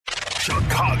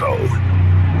Chicago.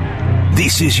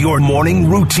 This is your morning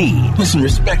routine. Put some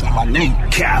respect on my name.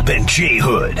 Kap and J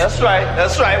Hood. That's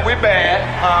right. We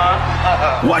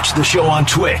bad. Watch the show on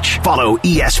Twitch. Follow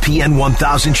ESPN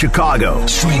 1000 Chicago.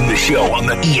 Stream the show on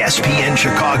the ESPN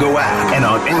Chicago app and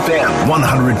on FM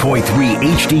 100.3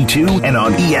 HD2 and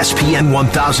on ESPN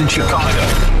 1000 Chicago.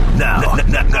 Now,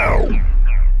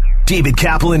 David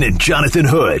Kaplan and Jonathan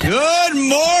Hood. Good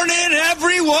morning,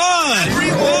 everyone.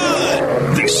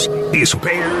 This is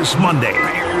Bears Monday.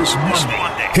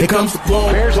 Here comes the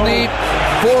ball. Bears lead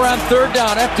 4 on third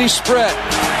down. Empty spread.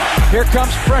 Here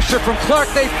comes pressure from Clark.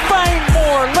 They find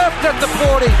Moore left at the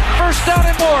 40. First down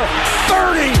and more.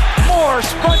 30 more.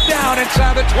 Spun down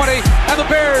inside the 20. And the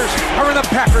Bears are in the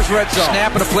Packers red zone.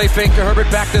 Snap and a play fake to Herbert.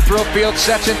 Back to throw field.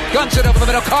 Sets it. Guns it over the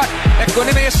middle. Caught.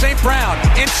 Equanimeous St. Brown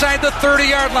inside the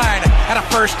 30-yard line. And a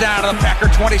first down to the Packer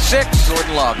 26.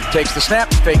 Jordan Love takes the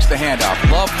snap. Fakes the handoff.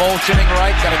 Love motioning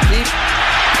right. Got to keep.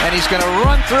 And he's going to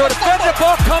run through it. Defensive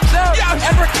ball comes out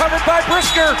and recovered by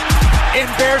Brisker. In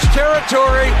Bears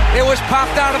territory, it was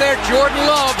popped out of there. Jordan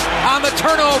Love on the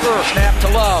turnover. Snap to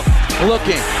Love.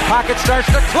 Looking. Pocket starts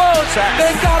to close.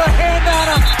 They got a hand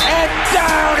on him. And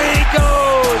down he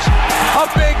goes. A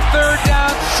big third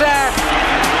down sack.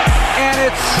 And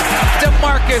it's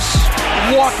DeMarcus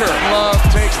Walker. Love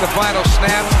takes the final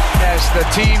snap as the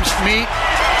teams meet.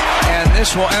 And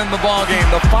this will end the ball game.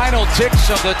 The final ticks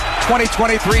of the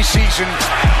 2023 season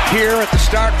here at the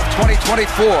start of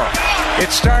 2024. It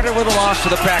started with a loss to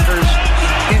the Packers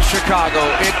in Chicago.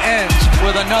 It ends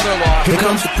with another loss. Here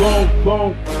comes the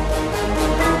ball.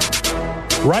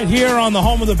 Right here on the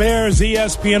home of the Bears,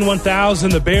 ESPN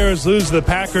 1000. The Bears lose to the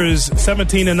Packers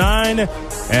 17-9.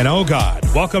 And oh God,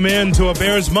 welcome into a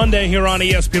Bears Monday here on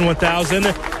ESPN 1000.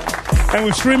 And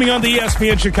we're streaming on the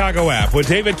ESPN Chicago app with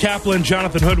David Kaplan,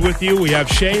 Jonathan Hood with you. We have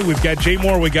Shay, we've got Jay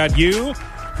Moore, we got you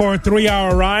for a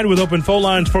 3-hour ride with open phone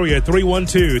lines for you.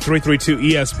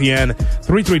 312-332-ESPN.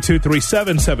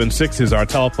 332-3776 is our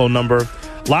telephone number.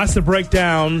 Lots to break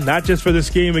down, not just for this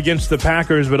game against the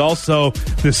Packers, but also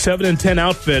the 7-10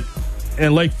 outfit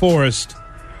in Lake Forest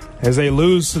as they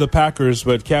lose to the Packers.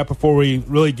 But, Cap, before we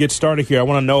really get started here, I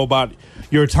want to know about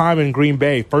your time in Green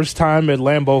Bay. First time at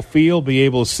Lambeau Field, be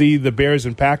able to see the Bears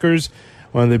and Packers,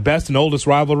 one of the best and oldest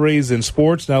rivalries in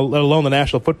sports, now let alone the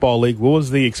National Football League. What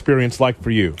was the experience like for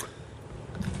you?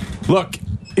 Look,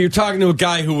 you're talking to a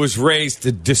guy who was raised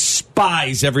to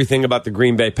despise everything about the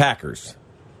Green Bay Packers.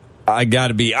 I got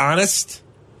to be honest,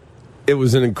 it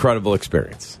was an incredible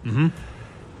experience. Mm-hmm.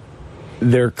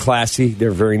 They're classy.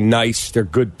 They're very nice. They're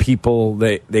good people.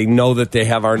 They know that they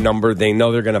have our number. They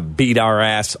know they're going to beat our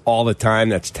ass all the time.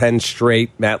 That's 10 straight.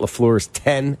 Matt LaFleur is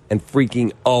 10 and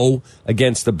freaking 0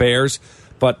 against the Bears.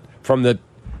 But from the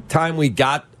time we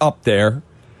got up there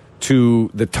to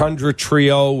the Tundra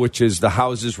Trio, which is the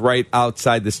houses right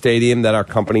outside the stadium that our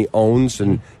company owns,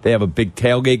 and they have a big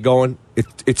tailgate going,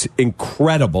 it's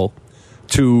incredible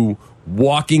to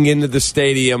walking into the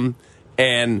stadium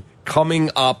and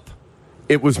coming up.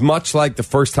 It was much like the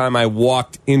first time I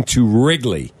walked into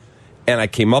Wrigley, and I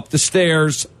came up the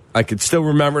stairs. I could still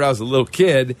remember it. I was a little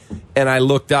kid, and I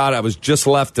looked out. I was just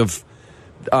left of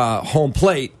home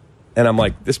plate, and I'm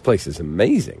like, this place is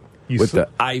amazing with the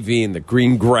ivy and the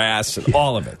green grass and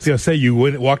all of it. I was going to say, you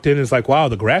walked in and it's like, wow,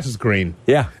 the grass is green.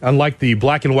 Yeah. Unlike the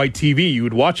black and white TV you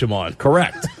would watch them on.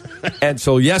 Correct. And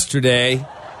so yesterday,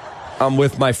 I'm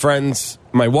with my friends,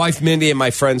 my wife, Mindy, and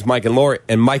my friends, Mike and Lori,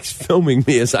 and Mike's filming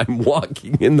me as I'm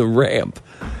walking in the ramp.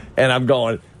 And I'm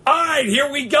going, all right, here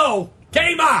we go.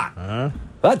 Game on. Uh-huh.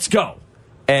 Let's go.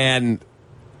 And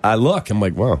I look, I'm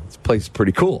like, wow, this place is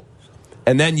pretty cool.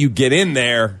 And then you get in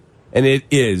there, and it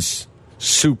is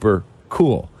super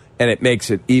cool. And it makes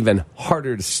it even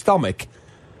harder to stomach.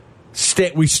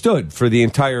 We stood for the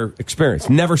entire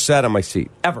experience. Never sat on my seat,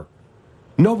 ever.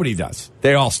 Nobody does.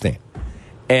 They all stand.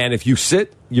 And if you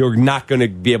sit, you're not going to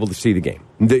be able to see the game.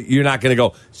 You're not going to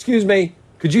go, excuse me,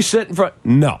 could you sit in front?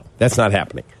 No, that's not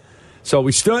happening. So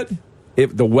we stood.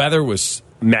 The weather was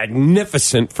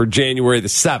magnificent for January the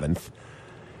 7th.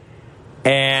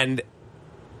 And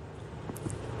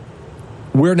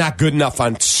we're not good enough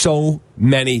on so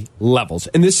many levels.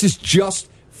 And this is just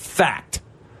fact.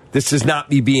 This is not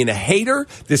me being a hater.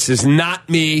 This is not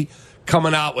me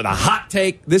coming out with a hot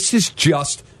take. This is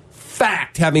just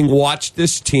fact, having watched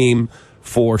this team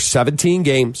for 17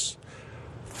 games,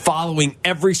 following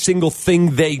every single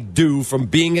thing they do from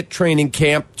being at training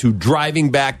camp to driving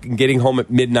back and getting home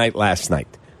at midnight last night.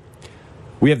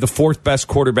 We have the fourth best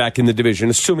quarterback in the division,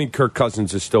 assuming Kirk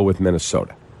Cousins is still with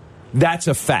Minnesota. That's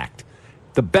a fact.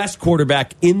 The best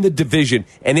quarterback in the division,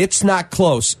 and it's not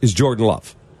close, is Jordan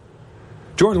Love.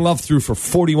 Jordan Love threw for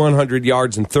 4,100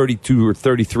 yards and 32 or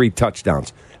 33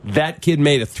 touchdowns. That kid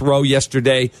made a throw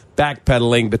yesterday,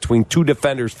 backpedaling between two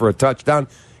defenders for a touchdown.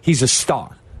 He's a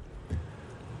star.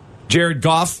 Jared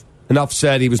Goff, enough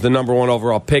said, he was the number 1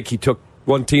 overall pick. He took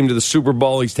one team to the Super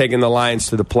Bowl. He's taking the Lions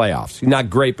to the playoffs. He's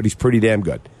not great, but he's pretty damn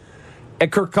good.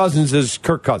 And Kirk Cousins is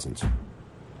Kirk Cousins.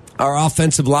 Our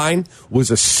offensive line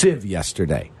was a sieve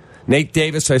yesterday. Nate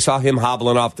Davis, I saw him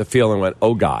hobbling off the field and went,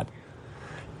 oh, God.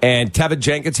 And Tevin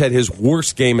Jenkins had his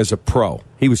worst game as a pro.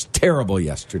 He was terrible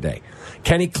yesterday.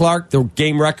 Kenny Clark, the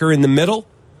game wrecker in the middle,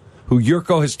 who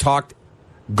Yurko has talked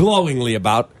glowingly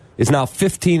about, is now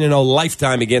 15-0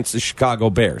 lifetime against the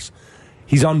Chicago Bears.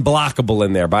 He's unblockable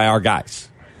in there by our guys.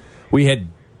 We had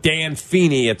Dan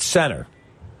Feeney at center.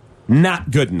 Not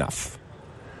good enough.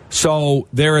 So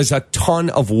there is a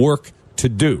ton of work to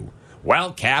do.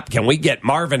 Well, Cap, can we get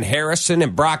Marvin Harrison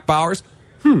and Brock Bowers?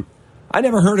 I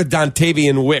never heard of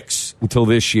Dontavian Wicks until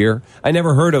this year. I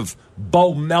never heard of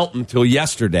Bo Melton until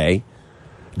yesterday.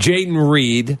 Jaden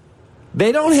Reed.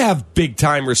 They don't have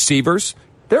big-time receivers.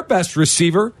 Their best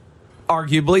receiver,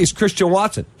 arguably, is Christian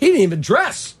Watson. He didn't even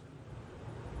dress.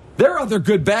 Their other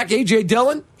good back, A.J.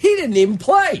 Dillon, he didn't even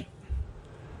play.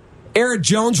 Aaron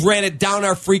Jones ran it down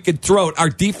our freaking throat. Our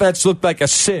defense looked like a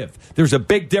sieve. There's a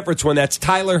big difference when that's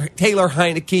Taylor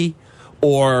Heineke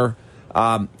or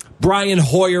Brian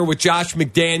Hoyer with Josh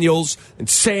McDaniels and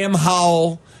Sam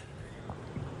Howell,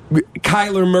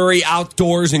 Kyler Murray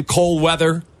outdoors in cold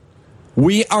weather.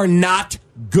 We are not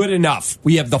good enough.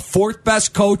 We have the 4th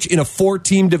best coach in a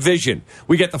 4-team division.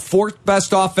 We get the 4th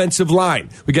best offensive line.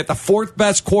 We get the 4th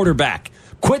best quarterback.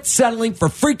 Quit settling for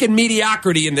freaking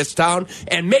mediocrity in this town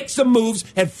and make some moves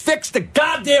and fix the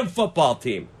goddamn football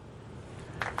team.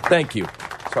 Thank you.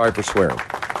 Sorry for swearing.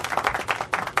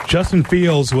 Justin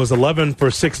Fields was 11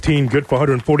 for 16, good for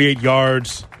 148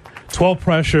 yards, 12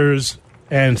 pressures,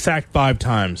 and sacked 5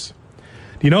 times.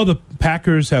 Do you know the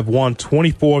Packers have won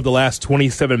 24 of the last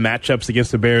 27 matchups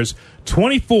against the Bears?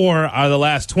 24 out of the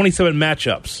last 27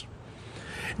 matchups.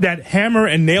 That hammer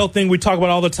and nail thing we talk about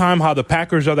all the time, how the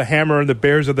Packers are the hammer and the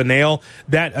Bears are the nail,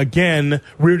 that again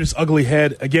reared its ugly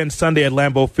head again Sunday at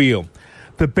Lambeau Field.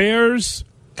 The Bears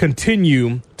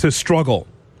continue to struggle.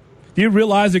 Do you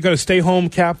realize they're going to stay home,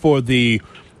 Cap, for the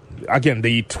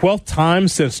 12th time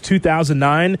since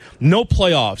 2009? No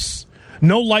playoffs.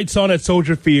 No lights on at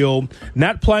Soldier Field.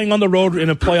 Not playing on the road in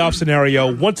a playoff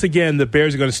scenario. Once again, the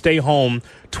Bears are going to stay home.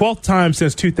 12th time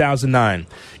since 2009.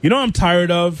 You know what I'm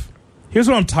tired of? Here's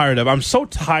what I'm tired of. I'm so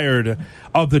tired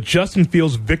of the Justin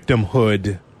Fields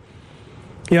victimhood.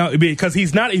 You know, because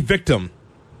he's not a victim.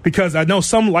 Because I know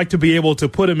some like to be able to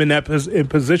put him in that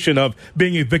position of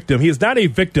being a victim. He is not a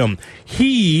victim.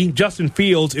 He, Justin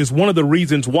Fields, is one of the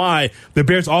reasons why the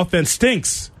Bears' offense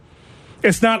stinks.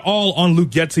 It's not all on Luke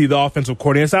Getsy, the offensive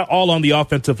coordinator. It's not all on the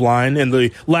offensive line and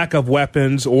the lack of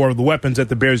weapons or the weapons that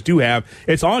the Bears do have.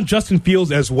 It's on Justin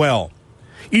Fields as well.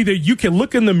 Either you can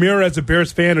look in the mirror as a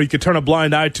Bears fan or you can turn a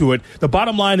blind eye to it. The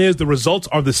bottom line is the results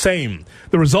are the same.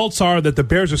 The results are that the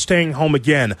Bears are staying home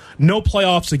again. No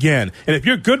playoffs again. And if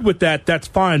you're good with that, that's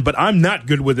fine, but I'm not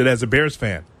good with it as a Bears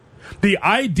fan. The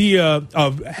idea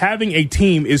of having a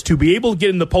team is to be able to get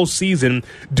in the postseason,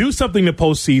 do something in the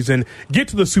postseason, get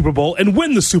to the Super Bowl, and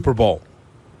win the Super Bowl.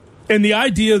 And the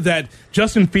idea that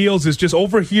Justin Fields is just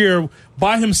over here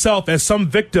by himself as some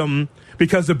victim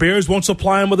because the Bears won't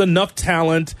supply him with enough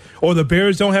talent, or the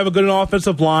Bears don't have a good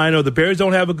offensive line, or the Bears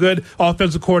don't have a good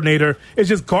offensive coordinator, it's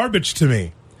just garbage to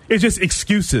me. It's just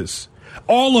excuses.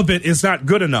 All of it is not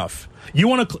good enough. You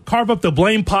want to carve up the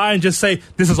blame pie and just say,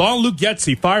 this is all Luke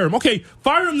Getsy, fire him. Okay,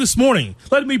 fire him this morning.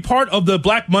 Let him be part of the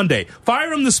Black Monday.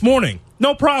 Fire him this morning.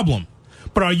 No problem.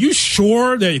 But are you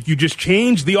sure that if you just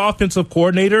change the offensive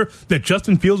coordinator, that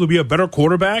Justin Fields will be a better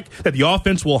quarterback, that the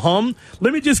offense will hum?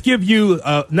 Let me just give you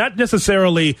not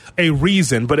necessarily a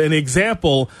reason, but an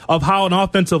example of how an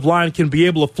offensive line can be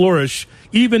able to flourish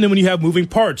even when you have moving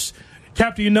parts.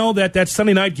 Cap, do you know that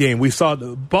Sunday night game, we saw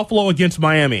Buffalo against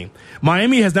Miami.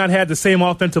 Miami has not had the same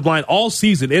offensive line all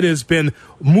season. It has been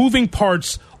moving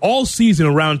parts all season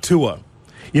around Tua.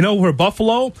 You know, where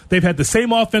Buffalo, they've had the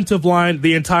same offensive line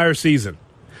the entire season.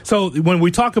 So when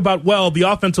we talk about, well, the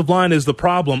offensive line is the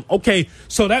problem, okay,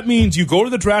 so that means you go to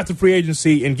the draft and free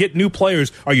agency and get new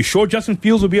players. Are you sure Justin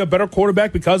Fields will be a better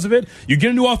quarterback because of it? You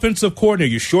get a new offensive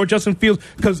coordinator. You sure Justin Fields?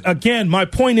 Because, again, my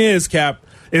point is, Cap,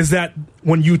 is that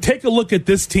when you take a look at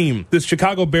this team, this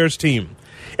Chicago Bears team,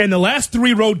 in the last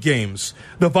 3 road games,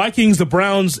 the Vikings, the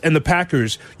Browns, and the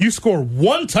Packers, you score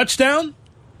one touchdown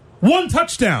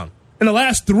in the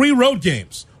last 3 road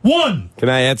games. One. Can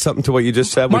I add something to what you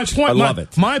just said? I love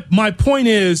it. My point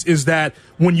is that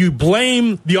when you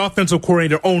blame the offensive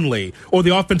coordinator only, or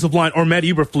the offensive line, or Matt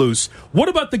Eberflus, what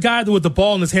about the guy with the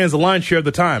ball in his hands, the line share of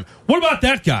the time? What about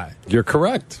that guy? You're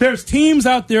correct. There's teams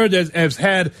out there that have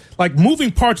had like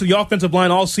moving parts of the offensive line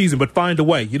all season, but find a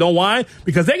way. You know why?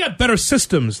 Because they got better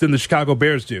systems than the Chicago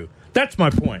Bears do. That's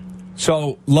my point.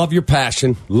 So, love your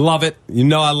passion. Love it. You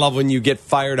know I love when you get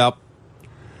fired up.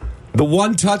 The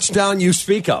one touchdown you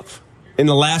speak of in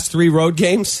the last 3 road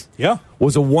games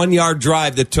was a 1-yard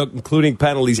drive that took, including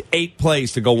penalties, 8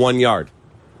 plays to go 1 yard.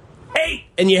 8!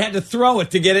 And you had to throw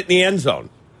it to get it in the end zone.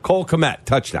 Cole Kmet,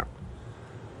 touchdown.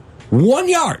 1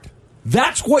 yard.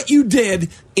 That's what you did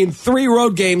in 3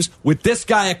 road games with this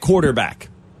guy at quarterback.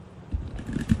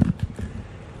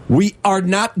 We are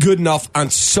not good enough on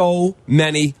so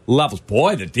many levels.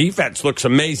 Boy, the defense looks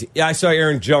amazing. Yeah, I saw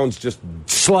Aaron Jones just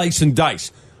slice and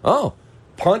dice. Oh,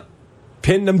 punt,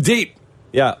 pinned him deep.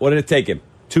 Yeah, what did it take him?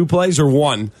 2 plays or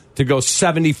 1 to go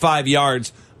 75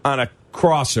 yards on a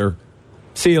crosser.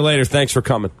 See you later. Thanks for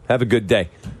coming. Have a good day.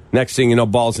 Next thing you know,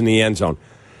 ball's in the end zone.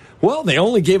 Well, they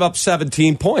only gave up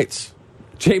 17 points.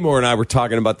 Jay Moore and I were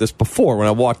talking about this before when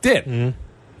I walked in.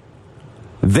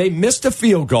 Mm-hmm. They missed a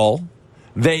field goal.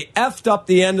 They effed up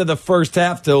the end of the first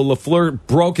half till LaFleur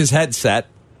broke his headset.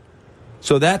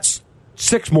 So that's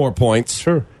 6 more points.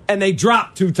 Sure. And they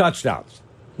dropped 2 touchdowns.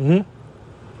 Mm-hmm.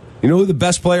 You know who the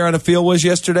best player on the field was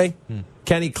yesterday?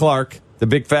 Kenny Clark, the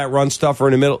big fat run stuffer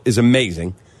in the middle, is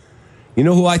amazing. You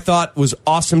know who I thought was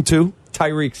awesome too?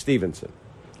 Tyreek Stevenson.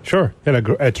 Sure. Had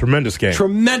a tremendous game.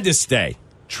 Tremendous day.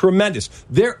 Tremendous.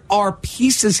 There are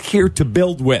pieces here to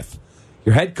build with.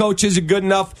 Your head coach isn't good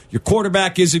enough. Your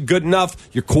quarterback isn't good enough.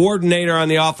 Your coordinator on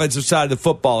the offensive side of the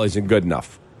football isn't good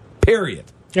enough. Period.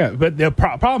 Yeah, but the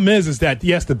problem is that,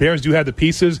 yes, the Bears do have the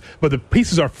pieces, but the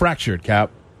pieces are fractured, Cap.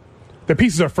 The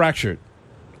pieces are fractured.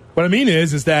 What I mean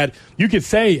is that you could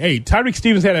say, hey, Tyreek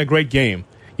Stevens had a great game.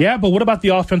 Yeah, but what about the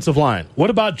offensive line? What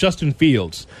about Justin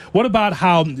Fields? What about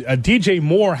how DJ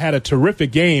Moore had a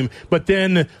terrific game, but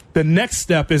then the next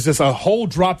step is just a whole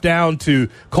drop down to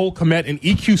Cole Kmet and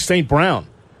EQ St. Brown?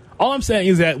 All I'm saying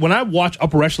is that when I watch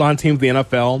upper echelon teams in the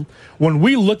NFL, when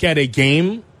we look at a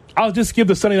game, I'll just give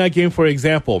the Sunday night game for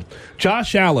example.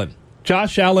 Josh Allen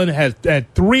has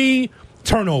had 3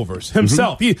 turnovers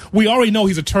himself. Mm-hmm. We already know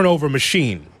he's a turnover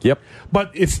machine. Yep.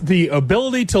 But it's the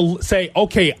ability to say,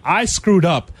 okay, I screwed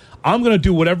up. I'm going to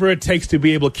do whatever it takes to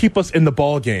be able to keep us in the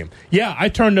ball game. Yeah, I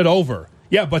turned it over.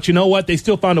 Yeah, but you know what? They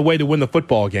still found a way to win the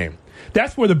football game.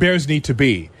 That's where the Bears need to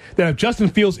be. That if Justin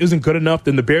Fields isn't good enough,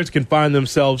 then the Bears can find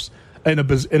themselves in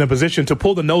a position to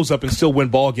pull the nose up and still win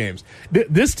ball games.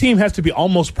 This team has to be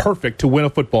almost perfect to win a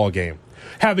football game.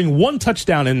 Having 1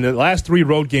 touchdown in the last 3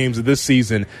 road games of this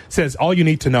season says all you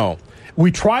need to know. We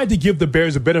tried to give the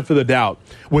Bears a benefit of the doubt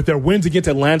with their wins against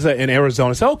Atlanta and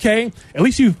Arizona. Say, okay, at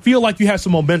least you feel like you have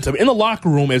some momentum. In the locker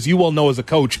room, as you well know as a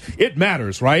coach, it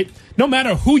matters, right? No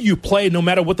matter who you play, no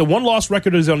matter what the one-loss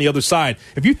record is on the other side,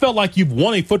 if you felt like you've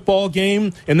won a football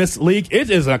game in this league, it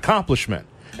is an accomplishment.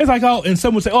 It's like, oh, and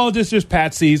someone would say, oh, this is just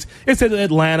patsies. It's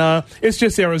Atlanta. It's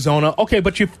just Arizona. Okay,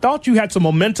 but you thought you had some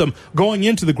momentum going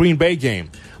into the Green Bay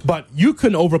game. But you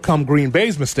couldn't overcome Green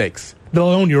Bay's mistakes, let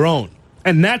alone your own.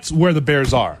 And that's where the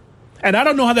Bears are. And I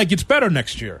don't know how that gets better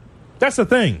next year. That's the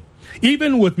thing.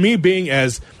 Even with me being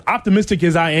as optimistic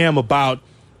as I am about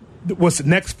what's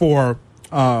next for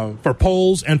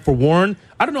Poles and for Warren,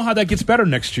 I don't know how that gets better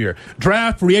next year.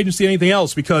 Draft, free agency, anything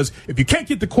else, because if you can't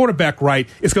get the quarterback right,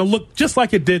 it's going to look just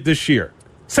like it did this year.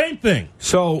 Same thing.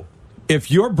 So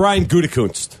if you're Brian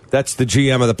Gutekunst, that's the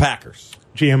GM of the Packers.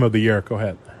 GM of the year, go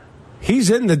ahead. He's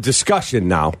in the discussion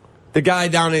now. The guy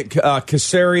down at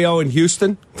Caserio in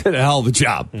Houston did a hell of a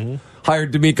job. Mm-hmm.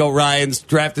 Hired DeMeco Ryans,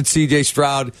 drafted C.J.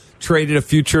 Stroud, traded a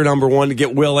future number 1 to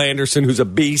get Will Anderson, who's a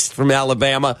beast from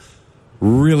Alabama.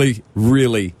 Really,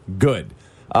 really good.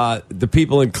 The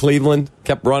people in Cleveland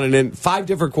kept running in. 5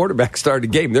 different quarterbacks started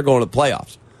the game. They're going to the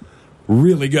playoffs.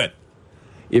 Really good.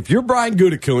 If you're Brian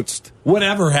Gutekunst,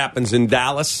 whatever happens in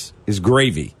Dallas is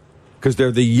gravy because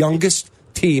they're the youngest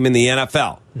team in the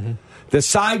NFL. Mm-hmm. The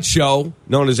sideshow,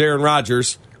 known as Aaron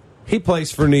Rodgers, he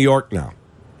plays for New York now.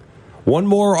 1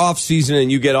 more offseason and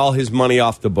you get all his money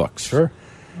off the books. Sure.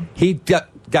 He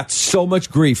got so much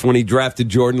grief when he drafted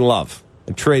Jordan Love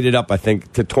and traded up, I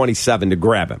think, to 27 to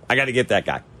grab him. I got to get that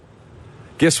guy.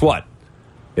 Guess what?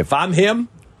 If I'm him,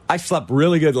 I slept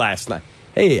really good last night.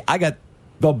 Hey, I got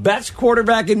the best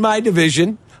quarterback in my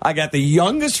division. I got the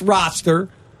youngest roster,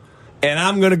 and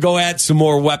I'm going to go add some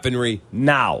more weaponry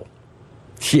now.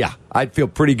 Yeah, I'd feel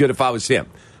pretty good if I was him.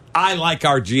 I like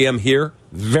our GM here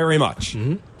very much.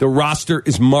 Mm-hmm. The roster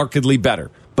is markedly better.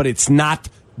 but it's not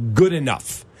good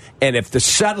enough. And if the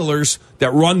settlers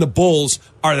that run the Bulls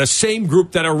are the same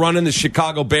group that are running the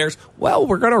Chicago Bears, well,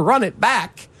 we're going to run it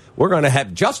back. We're going to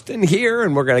have Justin here,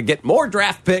 and we're going to get more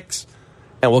draft picks,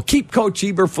 and we'll keep Coach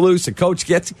Eberflus and Coach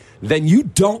Getz. Then you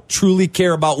don't truly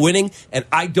care about winning, and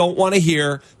I don't want to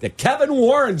hear that Kevin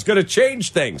Warren's going to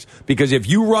change things. Because if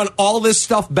you run all this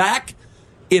stuff back,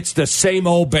 it's the same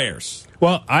old Bears.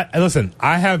 Well, listen,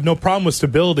 I have no problem with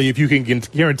stability if you can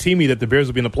guarantee me that the Bears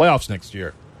will be in the playoffs next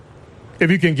year. If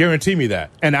you can guarantee me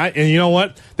that. And you know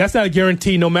what? That's not a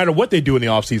guarantee no matter what they do in the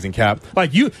offseason, Cap.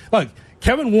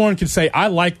 Kevin Warren can say, I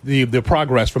like the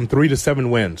progress from 3 to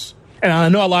 7 wins. And I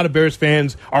know a lot of Bears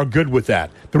fans are good with that,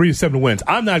 3 to 7 wins.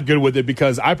 I'm not good with it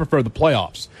because I prefer the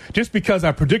playoffs. Just because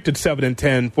I predicted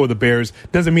 7-10 for the Bears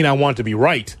doesn't mean I want to be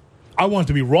right. I want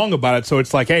to be wrong about it. So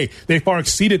it's like, hey, they far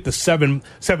exceeded the seven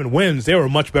wins. They were a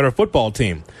much better football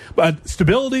team. But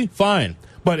stability, fine.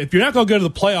 But if you're not going to go to the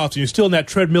playoffs and you're still in that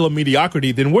treadmill of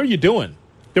mediocrity, then what are you doing?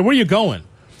 Then where are you going?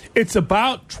 It's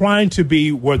about trying to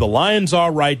be where the Lions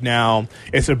are right now.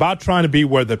 It's about trying to be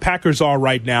where the Packers are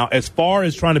right now, as far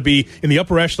as trying to be in the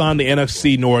upper echelon of the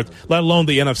NFC North, let alone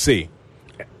the NFC.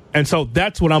 And so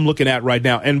that's what I'm looking at right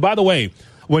now. And by the way,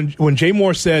 when Jay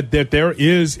Moore said that there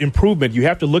is improvement, you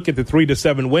have to look at the 3 to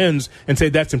 7 wins and say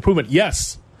that's improvement.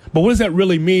 Yes. But what does that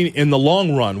really mean in the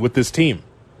long run with this team?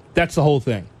 That's the whole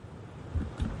thing.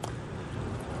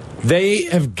 They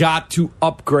have got to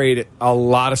upgrade a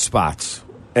lot of spots.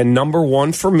 And number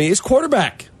one for me is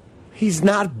quarterback. He's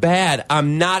not bad.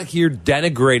 I'm not here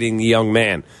denigrating the young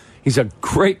man. He's a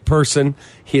great person.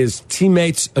 His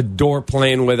teammates adore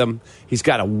playing with him. He's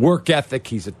got a work ethic.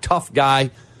 He's a tough guy.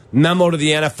 Memo to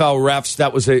the NFL refs,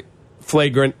 that was a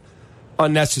flagrant,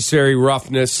 unnecessary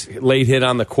roughness, late hit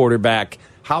on the quarterback.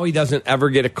 How he doesn't ever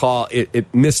get a call,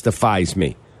 it mystifies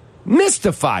me.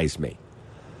 Mystifies me.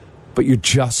 But you're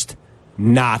just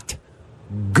not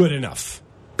good enough.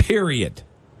 Period.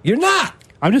 You're not.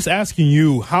 I'm just asking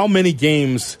you, how many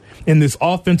games in this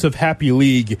offensive happy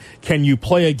league can you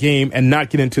play a game and not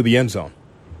get into the end zone?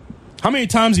 How many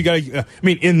times you got to,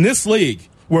 in this league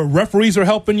where referees are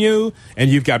helping you and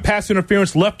you've got pass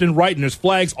interference left and right and there's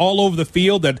flags all over the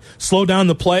field that slow down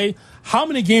the play, how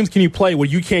many games can you play where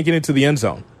you can't get into the end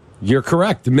zone? You're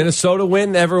correct. The Minnesota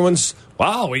win, everyone's,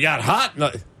 wow, we got hot.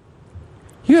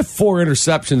 You have 4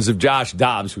 interceptions of Josh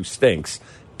Dobbs, who stinks,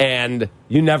 and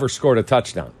you never scored a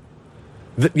touchdown.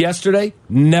 Yesterday,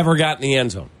 never got in the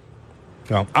end zone.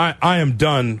 No, I am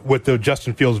done with the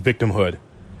Justin Fields victimhood.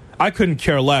 I couldn't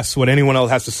care less what anyone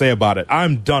else has to say about it.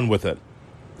 I'm done with it.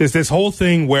 There's this whole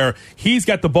thing where he's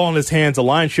got the ball in his hands a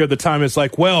lion's share of the time. It's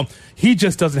like, well, he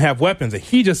just doesn't have weapons.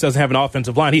 He just doesn't have an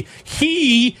offensive line.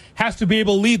 He has to be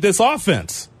able to lead this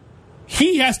offense.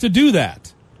 He has to do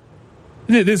that.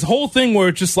 This whole thing where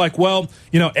it's just like, well,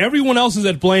 everyone else is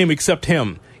at blame except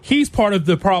him. He's part of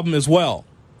the problem as well.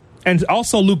 And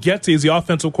also Luke Getsy is the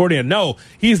offensive coordinator. No,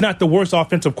 he's not the worst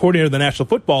offensive coordinator in the National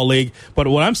Football League. But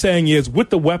what I'm saying is with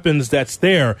the weapons that's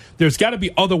there's got to be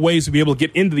other ways to be able to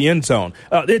get into the end zone.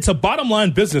 It's a bottom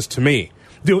line business to me.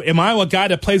 Am I a guy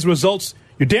that plays results?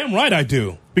 You're damn right I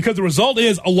do. Because the result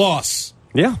is a loss.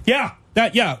 Yeah.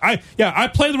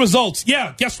 I play the results.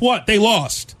 Yeah, guess what? They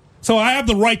lost. So I have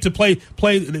the right to play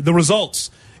the results.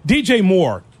 DJ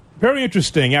Moore, very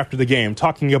interesting after the game,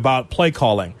 talking about play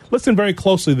calling. Listen very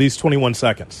closely to these 21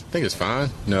 seconds. I think it's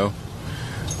fine. No.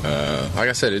 Like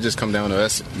I said, it just comes down to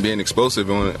us being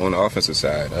explosive on the offensive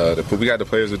side. We got the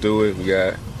players to do it.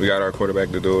 We got our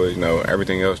quarterback to do it.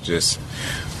 Everything else we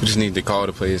just need to call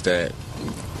the plays that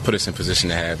put us in position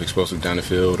to have explosive down the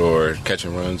field or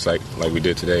catching runs like we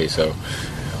did today. So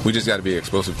we just got to be an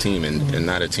explosive team and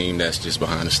not a team that's just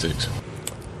behind the sticks.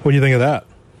 What do you think of that?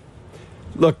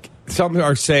 Look, some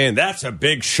are saying that's a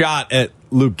big shot at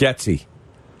Luke Getsy.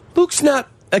 Luke's not,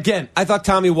 again, I thought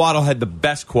Tommy Waddle had the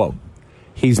best quote.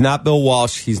 He's not Bill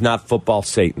Walsh. He's not football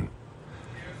Satan.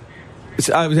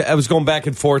 I was going back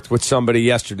and forth with somebody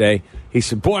yesterday. He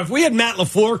said, boy, if we had Matt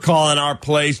LaFleur calling our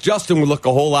plays, Justin would look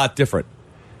a whole lot different.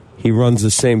 He runs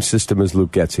the same system as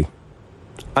Luke Getsy.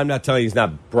 I'm not telling you he's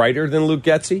not brighter than Luke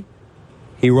Getsy.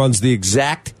 He runs the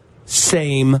exact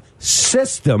same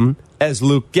system as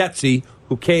Luke Getsy,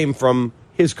 who came from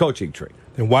his coaching tree.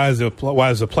 Then why does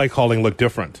the play calling look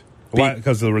different? Why?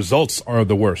 Because the results are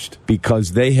the worst.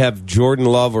 Because they have Jordan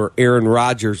Love or Aaron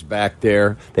Rodgers back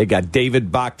there. They got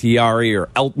David Bakhtiari or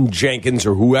Elton Jenkins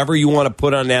or whoever you want to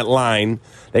put on that line.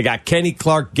 They got Kenny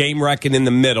Clark game-wrecking in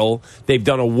the middle. They've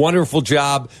done a wonderful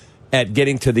job at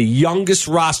getting to the youngest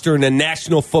roster in the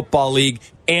National Football League,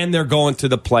 and they're going to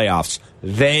the playoffs.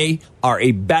 They are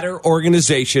a better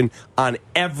organization on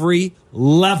every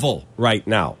level right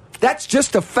now. That's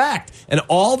just a fact. And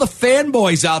all the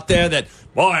fanboys out there that,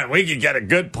 boy, we could get a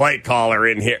good play caller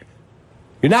in here.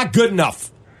 You're not good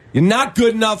enough. You're not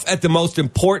good enough at the most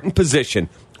important position,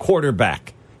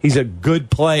 quarterback. He's a good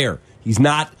player. He's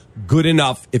not good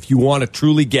enough if you want to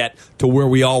truly get to where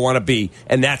we all want to be.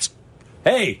 And that's,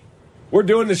 hey, we're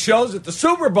doing the shows at the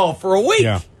Super Bowl for a week.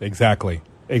 Yeah, exactly.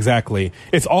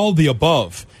 It's all the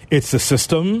above. It's the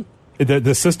system,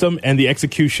 the system and the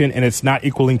execution, and it's not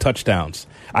equaling touchdowns.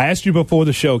 I asked you before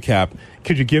the show, Cap,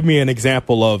 could you give me an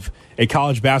example of a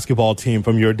college basketball team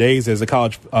from your days as a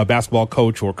college basketball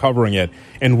coach or covering it,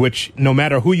 in which no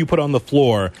matter who you put on the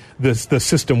floor, the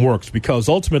system works? Because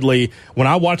ultimately, when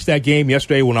I watched that game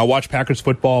yesterday, when I watched Packers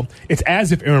football, it's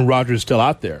as if Aaron Rodgers is still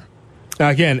out there. Now,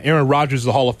 again, Aaron Rodgers is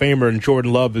a Hall of Famer, and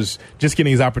Jordan Love is just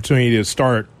getting his opportunity to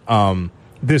start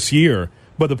this year.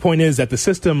 But the point is that the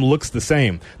system looks the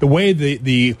same. The way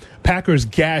the Packers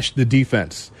gashed the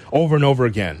defense over and over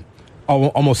again,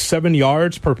 almost 7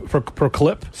 yards per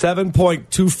clip.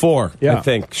 7.24, I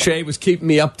think. Shay was keeping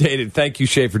me updated. Thank you,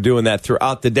 Shay, for doing that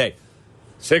throughout the day.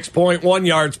 6.1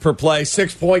 yards per play,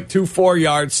 6.24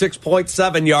 yards,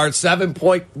 6.7 yards,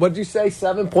 what did you say?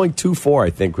 7.24, I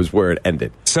think, was where it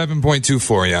ended.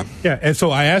 7.24, yeah. Yeah, and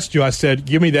so I asked you, I said,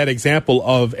 give me that example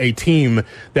of a team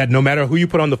that no matter who you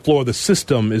put on the floor, the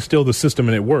system is still the system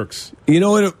and it works. You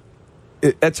know what?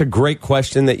 That's a great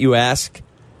question that you ask.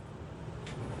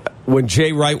 When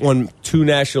Jay Wright won 2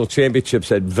 national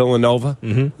championships at Villanova,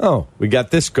 oh, we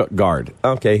got this guard.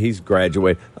 Okay, he's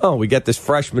graduated. Oh, we got this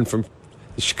freshman from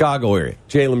the Chicago area,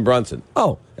 Jalen Brunson.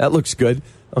 Oh, that looks good.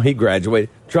 Oh, he graduated.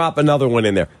 Drop another one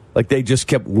in there. Like they just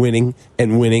kept winning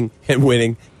and winning and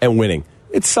winning and winning.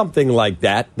 It's something like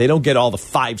that. They don't get all the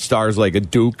 5 stars like a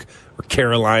Duke or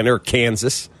Carolina or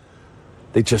Kansas.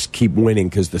 They just keep winning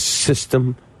because the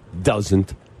system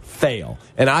doesn't fail.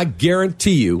 And I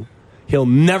guarantee you, he'll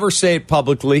never say it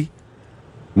publicly.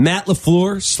 Matt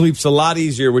LaFleur sleeps a lot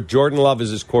easier with Jordan Love as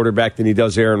his quarterback than he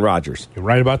does Aaron Rodgers. You're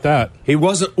right about that. He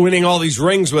wasn't winning all these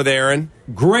rings with Aaron.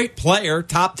 Great player,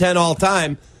 top 10 all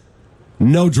time.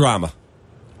 No drama.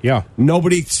 Yeah.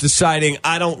 Nobody's deciding,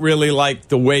 I don't really like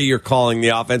the way you're calling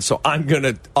the offense, so I'm going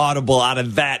to audible out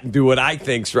of that and do what I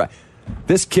think's right.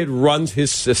 This kid runs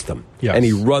his system, and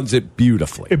he runs it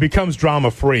beautifully. It becomes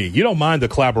drama-free. You don't mind the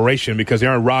collaboration because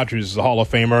Aaron Rodgers is a Hall of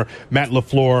Famer. Matt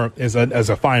LaFleur is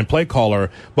a fine play caller.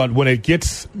 But when it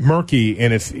gets murky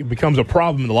and it becomes a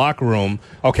problem in the locker room,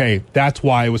 okay, that's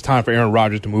why it was time for Aaron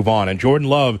Rodgers to move on. And Jordan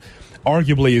Love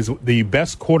arguably is the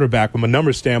best quarterback from a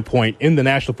numbers standpoint in the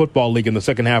National Football League in the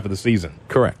second half of the season.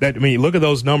 Correct. Look at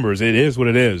those numbers. It is what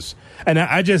it is. And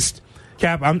I just,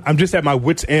 Cap, I'm just at my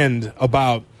wit's end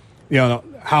about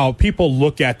how people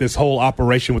look at this whole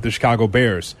operation with the Chicago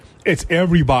Bears. It's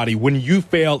everybody. when you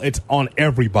fail, it's on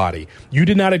everybody. You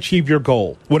did not achieve your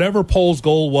goal. Whatever Pohl's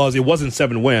goal was, it wasn't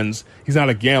 7 wins. He's not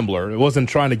a gambler. It wasn't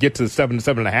trying to get to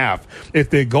 7.5. If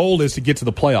the goal is to get to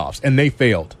the playoffs, and they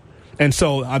failed. And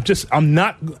so I'm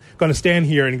not going to stand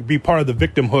here and be part of the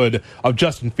victimhood of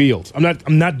Justin Fields. I'm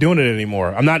not doing it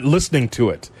anymore. I'm not listening to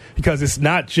it because it's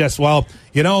not just,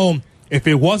 if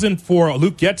it wasn't for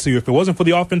Luke Getsu, if it wasn't for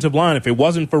the offensive line, if it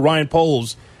wasn't for Ryan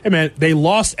Poles, hey man, they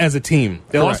lost as a team.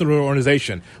 They lost as an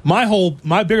organization.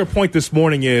 My bigger point this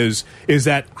morning is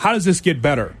that how does this get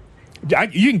better?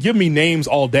 You can give me names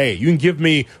all day. You can give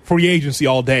me free agency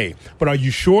all day. But are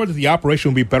you sure that the operation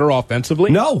will be better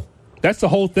offensively? No. That's the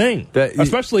whole thing,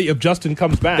 especially if Justin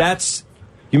comes back.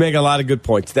 You make a lot of good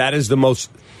points. That is the most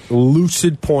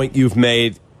lucid point you've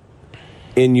made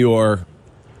in your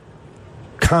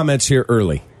comments here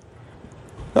early.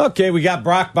 Okay, we got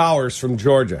Brock Bowers from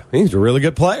Georgia. He's a really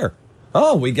good player.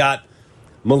 Oh, we got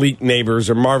Malik Neighbors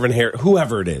or Marvin Harris,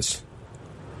 whoever it is.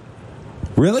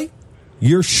 Really?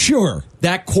 You're sure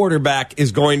that quarterback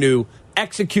is going to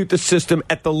execute the system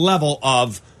at the level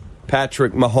of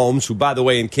Patrick Mahomes, who, by the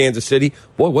way, in Kansas City,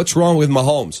 boy, what's wrong with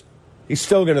Mahomes? He's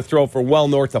still going to throw for well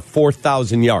north of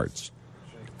 4,000 yards.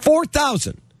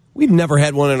 4,000. We've never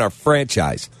had one in our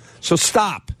franchise. So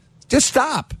stop. Just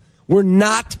stop. We're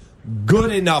not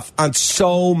good enough on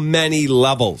so many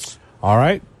levels. All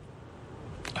right.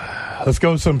 Let's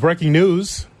go with some breaking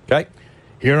news. Okay.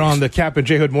 Here on the Kap and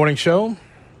J Hood Morning Show,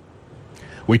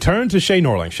 we turn to Shay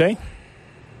Norling. Shay?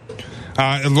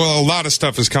 A lot of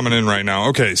stuff is coming in right now.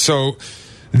 Okay, so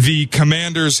the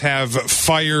Commanders have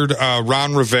fired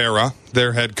Ron Rivera,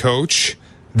 their head coach.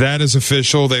 That is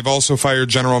official. They've also fired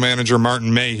general manager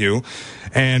Martin Mayhew.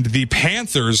 And the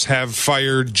Panthers have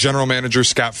fired general manager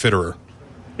Scott Fitterer.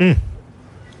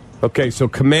 Okay, so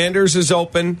Commanders is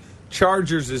open.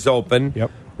 Chargers is open.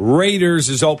 Yep. Raiders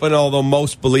is open, although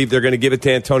most believe they're going to give it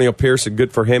to Antonio Pierce, and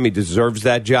good for him. He deserves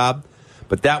that job.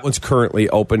 but that one's currently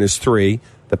open is 3.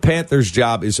 The Panthers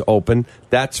job is open.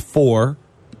 That's 4.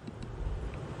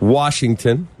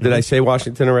 Washington. Did I say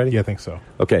Washington already? Yeah, I think so.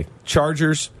 Okay.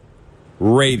 Chargers,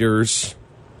 Raiders,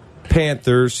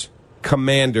 Panthers,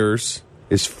 Commanders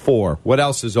is 4. What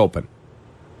else is open?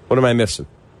 What am I missing?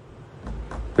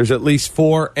 There's at least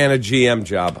 4 and a GM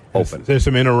job open. There's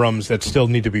some interims that still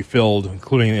need to be filled,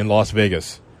 including in Las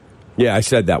Vegas. Yeah, I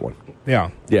said that one.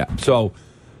 Yeah. Yeah. So,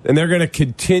 and they're going to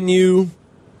continue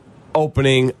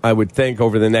opening, I would think,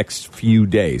 over the next few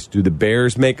days. Do the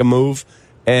Bears make a move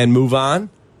and move on?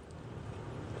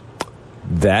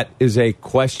 That is a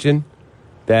question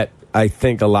that I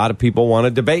think a lot of people want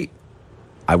to debate.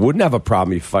 I wouldn't have a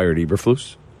problem if you fired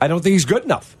Eberflus. I don't think he's good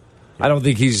enough. I don't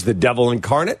think he's the devil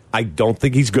incarnate. I don't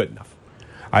think he's good enough.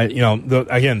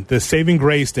 The saving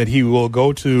grace that he will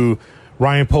go to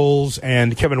Ryan Poles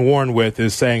and Kevin Warren with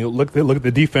is saying, look at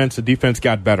the defense. The defense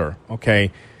got better.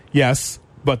 Okay, yes,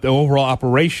 but the overall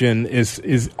operation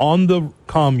is on the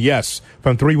come. Yes,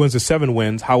 from 3 wins to 7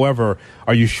 wins. However,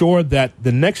 are you sure that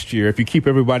the next year, if you keep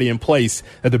everybody in place,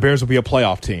 that the Bears will be a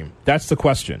playoff team? That's the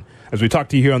question. As we talk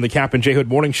to you here on the Kap and J Hood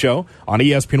Morning Show on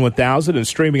ESPN 1000 and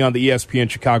streaming on the ESPN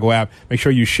Chicago app. Make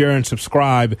sure you share and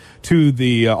subscribe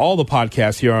to all the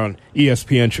podcasts here on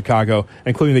ESPN Chicago,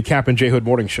 including the Kap and J Hood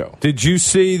Morning Show. Did you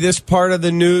see this part of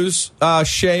the news,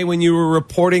 Shay, when you were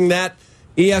reporting that?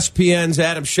 ESPN's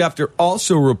Adam Schefter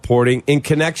also reporting in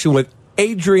connection with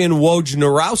Adrian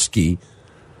Wojnarowski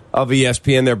of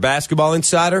ESPN, their basketball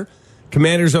insider.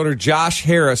 Commanders owner Josh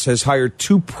Harris has hired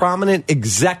 2 prominent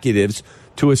executives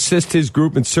to assist his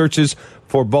group in searches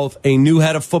for both a new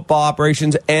head of football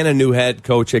operations and a new head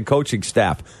coach and coaching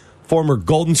staff. Former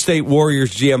Golden State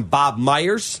Warriors GM Bob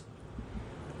Myers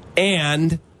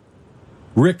and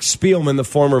Rick Spielman, the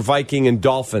former Viking and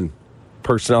Dolphin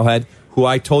personnel head, who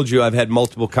I told you I've had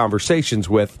multiple conversations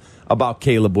with about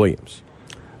Caleb Williams.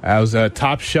 As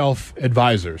top shelf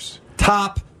advisors.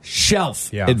 Top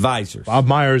shelf advisors. Bob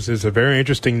Myers is a very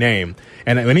interesting name.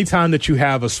 And anytime that you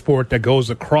have a sport that goes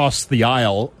across the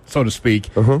aisle, so to speak,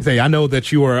 say, I know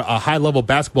that you are a high-level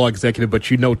basketball executive,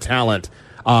 but you know talent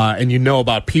and you know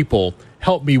about people.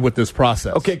 Help me with this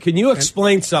process. Okay, can you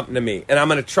explain something to me? And I'm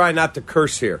going to try not to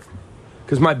curse here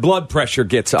because my blood pressure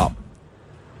gets up.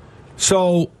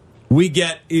 So we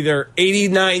get either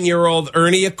 89-year-old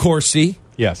Ernie Accorsi,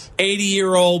 yes,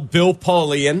 80-year-old Bill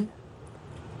Polian,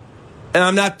 and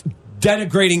I'm not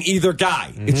denigrating either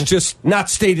guy. It's just not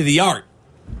state-of-the-art.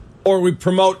 Or we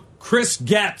promote Chris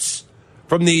Getz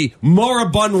from the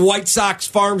moribund White Sox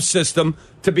farm system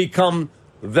to become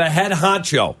the head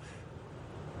honcho,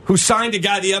 who signed a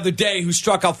guy the other day who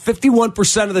struck out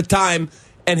 51% of the time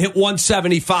and hit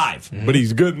 175. But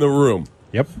he's good in the room.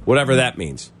 Yep. Whatever that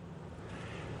means.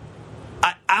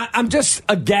 I'm just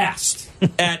aghast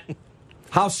at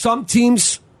how some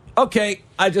teams... Okay,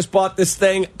 I just bought this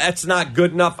thing. That's not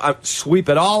good enough. I sweep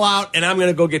it all out, and I'm going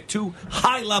to go get 2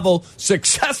 high-level,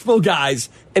 successful guys,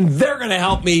 and they're going to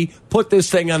help me put this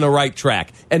thing on the right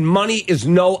track. And money is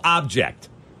no object.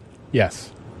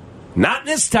 Yes. Not in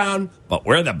this town, but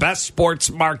we're the best sports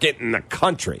market in the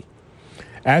country.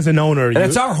 As an owner... And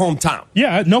it's our hometown.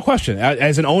 Yeah, no question.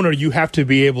 As an owner, you have to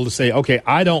be able to say, okay,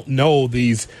 I don't know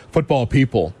these football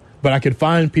people, but I can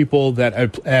find people that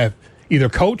have either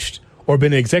coached or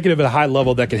been an executive at a high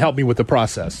level that can help me with the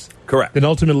process. Correct. Then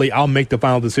ultimately, I'll make the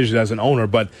final decision as an owner.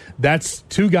 But that's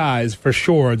 2 guys for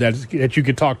sure that you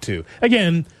could talk to.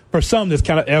 Again, for some,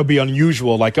 that'll be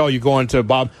unusual. Like, oh, you're going to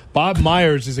Bob. Bob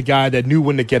Myers is a guy that knew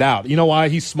when to get out. You know why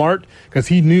he's smart? Because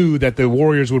he knew that the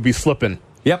Warriors would be slipping.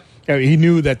 Yep. He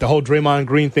knew that the whole Draymond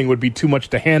Green thing would be too much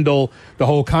to handle, the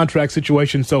whole contract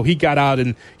situation. So he got out,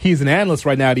 and he's an analyst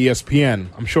right now at ESPN.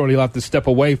 I'm sure he'll have to step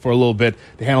away for a little bit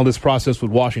to handle this process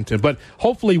with Washington. But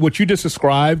hopefully what you just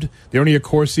described, the Ernie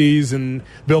Accorsis and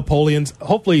Bill Polians,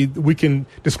 hopefully we can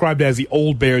describe it as the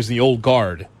old Bears and the old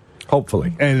guard.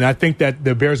 Hopefully. And I think that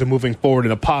the Bears are moving forward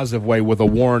in a positive way with a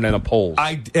Warren and a Poles.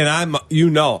 I'm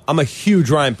a huge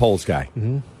Ryan Poles guy.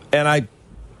 And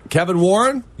Kevin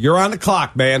Warren, you're on the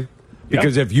clock, man.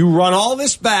 Because if you run all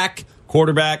this back,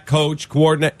 quarterback, coach,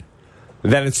 coordinate,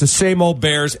 then it's the same old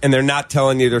Bears, and they're not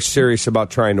telling you they're serious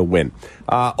about trying to win.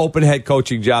 Open head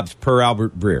coaching jobs per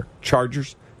Albert Breer.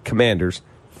 Chargers, Commanders,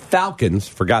 Falcons,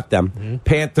 forgot them,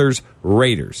 Panthers,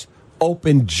 Raiders.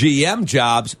 Open GM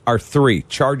jobs are 3.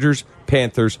 Chargers,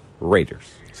 Panthers, Raiders.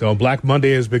 So Black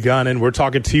Monday has begun, and we're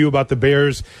talking to you about the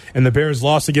Bears, and the Bears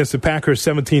lost against the Packers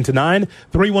 17-9.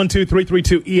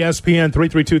 312-332-ESPN,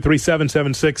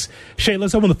 332-3776. Shay,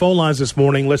 let's open the phone lines this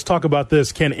morning. Let's talk about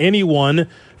this. Can anyone,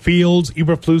 Fields,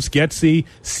 Eberflus, Getsy,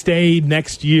 stay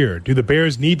next year? Do the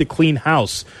Bears need to clean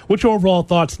house? What's your overall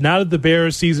thoughts now that the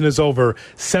Bears season is over?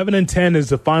 7-10 is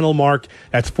the final mark.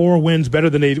 That's 4 wins better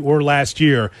than they were last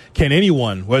year. Can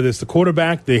anyone, whether it's the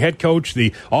quarterback, the head coach,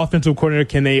 the offensive coordinator,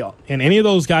 can any of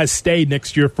those guys stay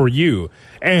next year for you?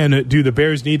 And do the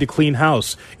Bears need to clean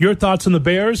house? Your thoughts on the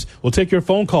Bears? We'll take your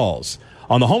phone calls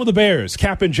on the home of the Bears,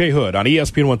 Kap J Hood on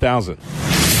ESPN 1000.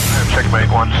 Checkmate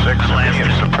 1-6,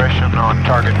 any suppression on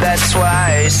target. That's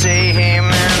why I see him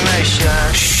in the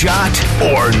shot. Shot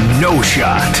or no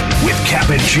shot with Kap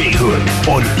J Hood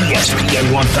on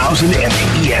ESPN 1000 and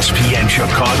the ESPN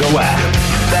Chicago app.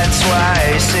 That's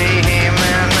why I see him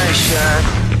in the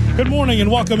shot. Good morning and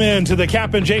welcome in to the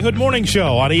Kap J Hood Morning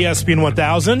Show on ESPN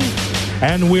 1000.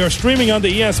 And we are streaming on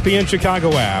the ESPN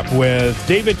Chicago app with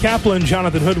David Kaplan,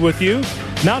 Jonathan Hood with you.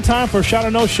 Now time for Shot or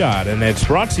No Shot, and it's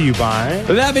brought to you by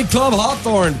the Abbey Club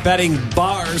Hawthorne Betting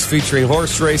Bars, featuring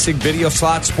horse racing, video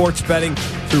slot, sports betting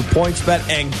through PointsBet,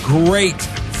 and great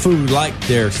food like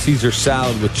their Caesar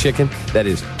salad with chicken. That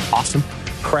is awesome.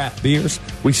 Craft beers.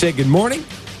 We say good morning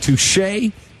to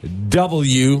Shay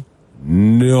W.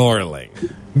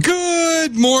 Norling.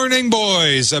 Good morning,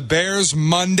 boys. A Bears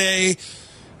Monday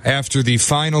after the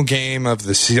final game of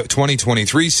the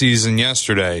 2023 season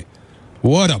yesterday.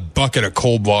 What a bucket of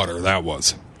cold water that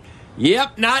was.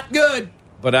 Yep, not good.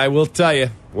 But I will tell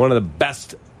you, one of the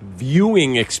best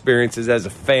viewing experiences as a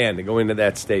fan to go into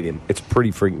that stadium. It's pretty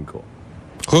freaking cool.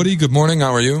 Hoodie, good morning.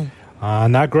 How are you?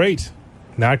 Not great.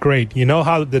 Not great. You know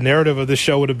how the narrative of this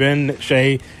show would have been,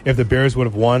 Shay, if the Bears would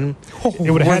have won?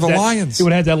 It would have had that Lions. It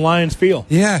would have had that Lions feel.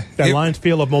 Yeah. That Lions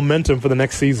feel of momentum for the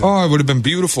next season. Oh, it would have been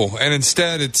beautiful. And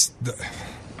instead, it's...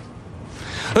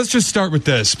 Let's just start with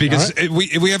this, because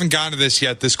we haven't gotten to this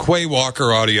yet. This Quay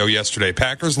Walker audio yesterday.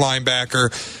 Packers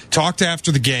linebacker talked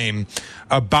after the game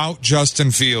about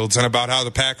Justin Fields and about how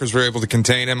the Packers were able to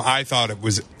contain him. I thought it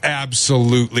was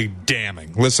absolutely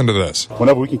damning. Listen to this.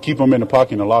 Whenever we can keep him in the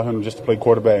pocket and allow him just to play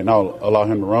quarterback and not allow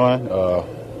him to run,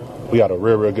 we got a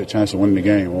real good chance of winning the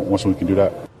game once we can do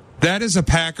that. That is a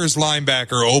Packers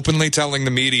linebacker openly telling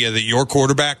the media that your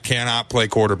quarterback cannot play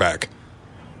quarterback.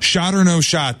 Shot or no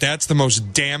shot, that's the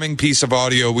most damning piece of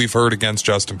audio we've heard against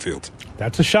Justin Fields.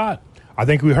 That's a shot. I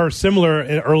think we heard similar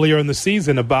earlier in the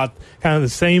season about kind of the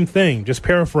same thing, just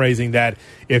paraphrasing that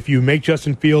if you make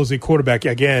Justin Fields a quarterback,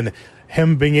 again,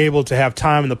 him being able to have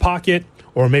time in the pocket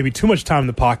or maybe too much time in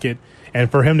the pocket, and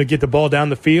for him to get the ball down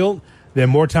the field, then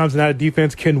more times than not a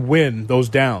defense can win those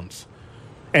downs.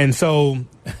 And so...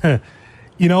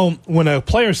 You know, when a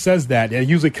player says that, it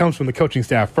usually comes from the coaching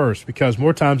staff first, because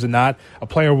more times than not, a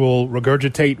player will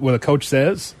regurgitate what a coach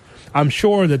says. I'm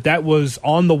sure that was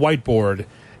on the whiteboard.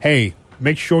 Hey,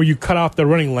 make sure you cut off the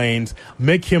running lanes,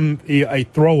 make him a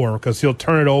thrower because he'll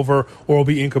turn it over or it'll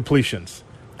be incompletions.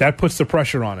 That puts the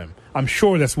pressure on him. I'm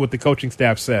sure that's what the coaching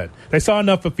staff said. They saw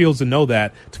enough of Fields to know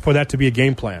that for that to be a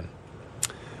game plan.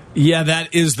 Yeah,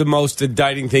 that is the most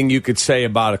indicting thing you could say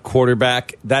about a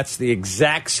quarterback. That's the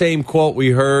exact same quote we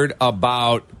heard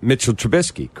about Mitchell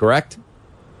Trubisky, correct?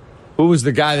 Who was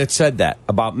the guy that said that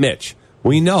about Mitch?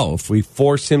 We know if we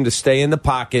force him to stay in the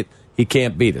pocket, he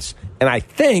can't beat us. And I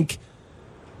think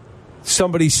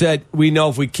somebody said, we know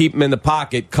if we keep him in the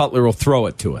pocket, Cutler will throw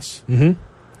it to us. Mm-hmm.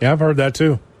 Yeah, I've heard that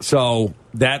too. So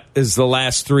that is the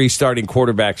last 3 starting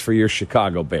quarterbacks for your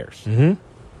Chicago Bears.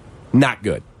 Mm-hmm. Not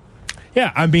good.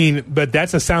 Yeah, I mean, but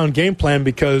that's a sound game plan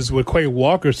because what Quay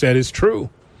Walker said is true.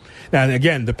 Now,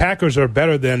 again, the Packers are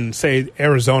better than, say,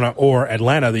 Arizona or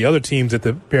Atlanta, the other teams that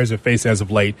the Bears have faced as of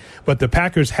late. But the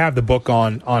Packers have the book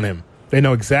on him. They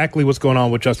know exactly what's going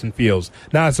on with Justin Fields.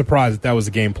 Not a surprise that was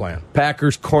the game plan.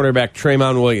 Packers cornerback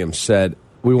Tremont Williams said,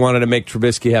 we wanted to make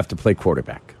Trubisky have to play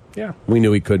quarterback. Yeah. We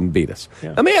knew he couldn't beat us.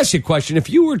 Yeah. Let me ask you a question. If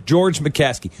you were George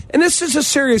McCaskey, and this is a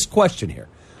serious question here.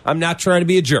 I'm not trying to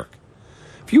be a jerk.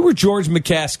 If you were George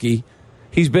McCaskey,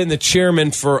 he's been the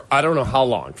chairman for, I don't know how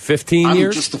long, 15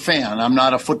 years? I'm just a fan. I'm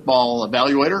not a football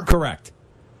evaluator. Correct.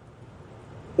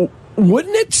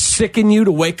 Wouldn't it sicken you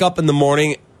to wake up in the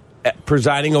morning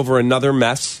presiding over another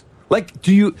mess? Like,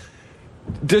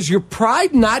 does your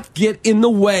pride not get in the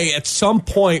way at some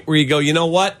point where you go, you know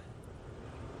what?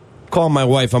 Call my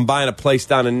wife. I'm buying a place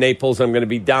down in Naples. I'm going to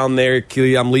be down there.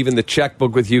 I'm leaving the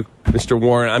checkbook with you, Mr.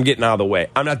 Warren. I'm getting out of the way.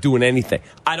 I'm not doing anything.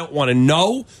 I don't want to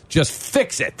know. Just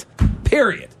fix it.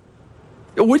 Period.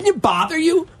 Wouldn't it bother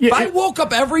you? Yeah, if I woke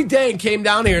up every day and came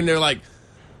down here and they're like,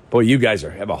 boy, you guys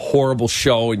have a horrible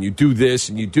show and you do this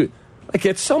and you do... Like,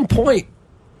 at some point,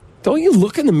 don't you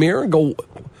look in the mirror and go,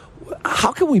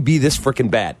 how can we be this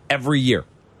freaking bad every year?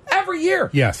 Every year.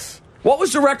 Yes. What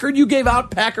was the record you gave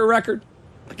out, Packer record,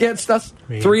 against us?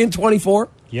 3-24?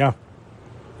 Yeah.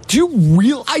 Do you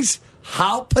realize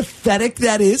how pathetic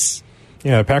that is?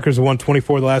 Yeah, the Packers have won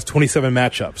 24 of the last 27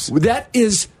 matchups. That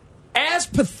is as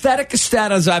pathetic a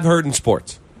stat as I've heard in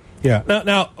sports. Yeah.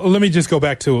 Now let me just go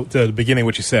back to the beginning,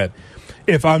 what you said.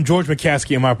 If I'm George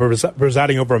McCaskey, am I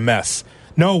presiding over a mess?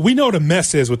 No, we know what a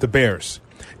mess is with the Bears.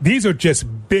 These are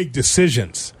just big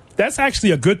decisions. That's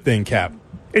actually a good thing, Cap.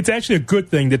 It's actually a good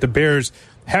thing that the Bears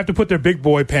have to put their big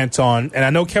boy pants on, and I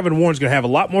know Kevin Warren's going to have a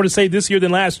lot more to say this year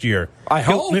than last year. I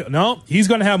hope. No, he's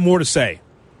going to have more to say.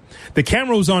 The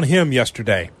camera was on him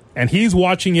yesterday, and he's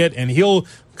watching it, and he'll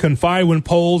confide when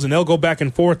polls, and they'll go back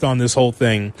and forth on this whole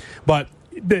thing. But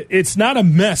it's not a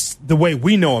mess the way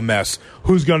we know a mess.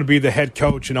 Who's going to be the head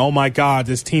coach, and oh, my God,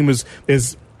 this team is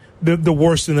the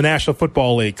worst in the National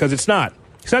Football League, because it's not.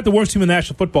 It's not the worst team in the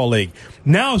National Football League.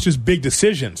 Now it's just big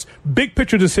decisions, big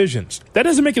picture decisions. That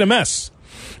doesn't make it a mess.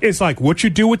 It's like what you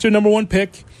do with your number one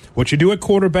pick, what you do at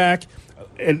quarterback.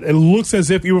 It looks as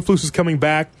if Eberflus is coming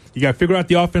back. You got to figure out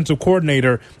the offensive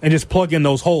coordinator and just plug in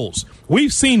those holes.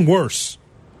 We've seen worse.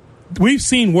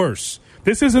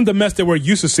 This isn't the mess that we're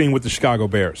used to seeing with the Chicago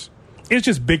Bears. It's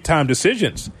just big-time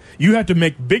decisions. You have to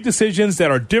make big decisions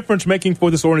that are difference-making for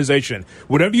this organization.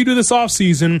 Whatever you do this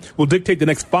offseason will dictate the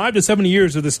next 5 to 7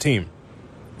 years of this team.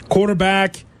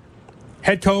 Quarterback,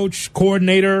 head coach,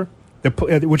 coordinator,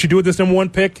 what you do with this number one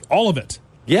pick, all of it.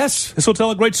 Yes. This will tell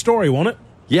a great story, won't it?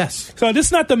 Yes. So this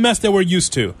is not the mess that we're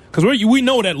used to, because we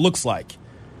know what that looks like.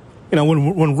 You know,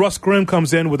 when Russ Grimm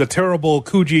comes in with a terrible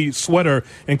Coogee sweater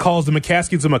and calls the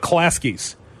McCaskies the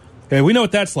McClaskies. And we know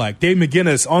what that's like. Dave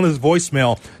McGinnis on his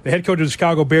voicemail, the head coach of the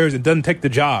Chicago Bears, and doesn't take the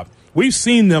job. We've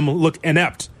seen them look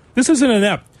inept. This isn't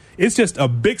inept. It's just a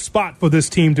big spot for this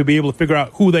team to be able to figure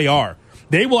out who they are.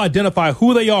 They will identify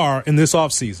who they are in this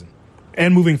offseason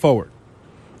and moving forward.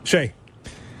 Shay.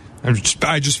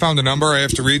 I just found a number I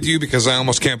have to read to you because I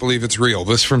almost can't believe it's real.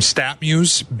 This is from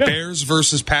StatMuse. Yeah. Bears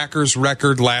versus Packers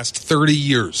record last 30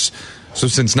 years. So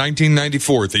since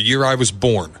 1994, the year I was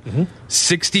born,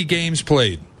 60 games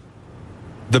played.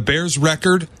 The Bears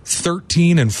record,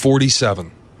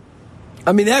 13-47.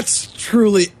 I mean, that's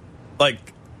truly,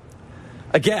 like,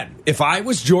 again, if I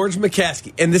was George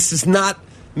McCaskey, and this is not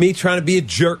me trying to be a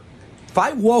jerk, if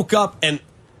I woke up and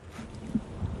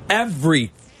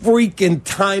every freaking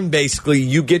time, basically,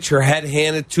 you get your head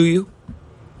handed to you,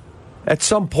 at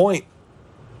some point,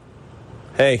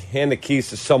 hey, hand the keys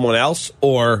to someone else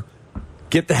or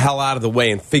get the hell out of the way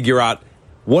and figure out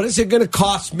what is it going to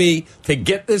cost me to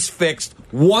get this fixed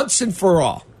once and for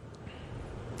all.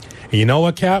 You know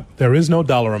what, Cap? There is no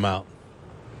dollar amount.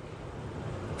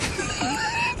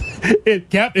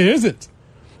 Cap, it isn't.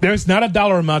 There's not a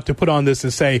dollar amount to put on this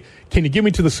and say, can you get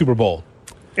me to the Super Bowl?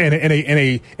 In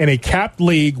a capped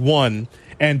league, 1,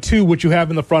 and 2, what you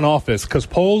have in the front office, because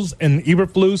Poles and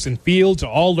Eberflus and Fields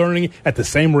are all learning at the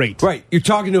same rate. Right. You're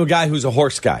talking to a guy who's a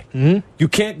horse guy. Mm-hmm. You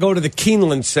can't go to the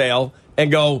Keeneland sale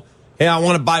and go, hey, I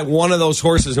want to buy one of those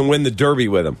horses and win the Derby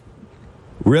with him.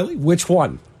 Really? Which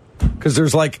one? Because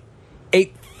there's like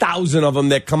 8,000 of them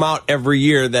that come out every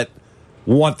year that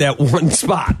want that one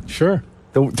spot. Sure.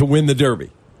 To win the Derby.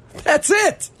 That's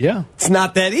it. Yeah. It's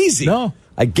not that easy. No.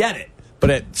 I get it. But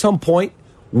at some point,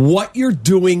 what you're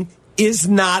doing is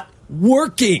not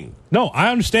working. No,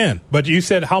 I understand. But you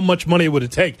said how much money would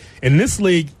it take? In this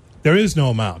league, there is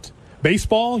no amount.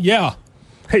 Baseball, yeah.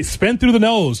 Hey, spend through the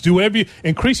nose. Do whatever you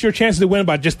increase your chances to win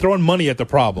by just throwing money at the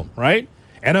problem, right?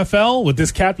 NFL with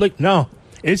this cap league, no.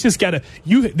 It's just got to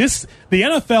the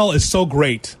NFL is so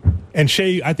great. And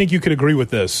Shay, I think you could agree with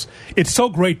this. It's so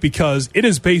great because it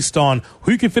is based on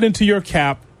who you can fit into your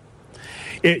cap.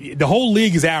 The whole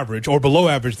league is average or below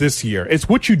average this year. It's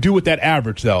what you do with that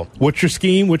average, though. What's your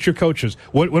scheme? What's your coaches?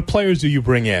 What players do you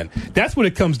bring in? That's what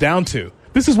it comes down to.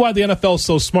 This is why the NFL is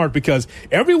so smart, because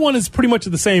everyone is pretty much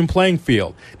at the same playing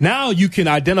field. Now you can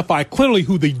identify clearly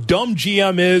who the dumb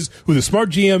GM is, who the smart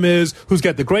GM is, who's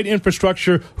got the great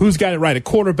infrastructure, who's got it right at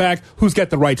quarterback, who's got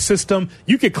the right system.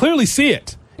 You can clearly see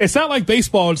it. It's not like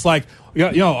baseball. It's like,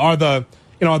 are the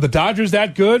Dodgers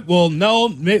that good? Well, no,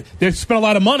 they've spent a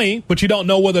lot of money, but you don't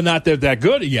know whether or not they're that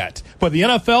good yet. But the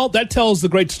NFL, that tells the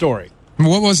great story.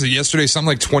 What was it yesterday? Something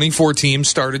like 24 teams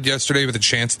started yesterday with a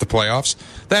chance at the playoffs.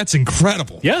 That's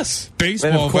incredible. Yes.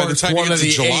 Baseball, and of course, by the time one you get of to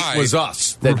the July, 8 was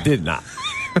us that did not.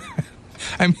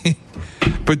 I mean,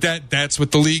 But that's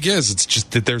what the league is. It's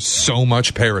just that there's so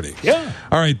much parity. Yeah.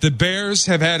 All right, the Bears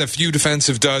have had a few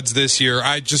defensive duds this year.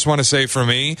 I just want to say for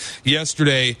me,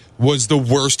 yesterday was the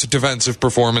worst defensive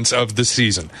performance of the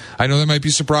season. I know that might be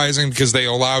surprising because they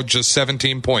allowed just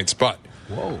 17 points, but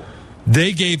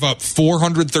they gave up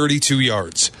 432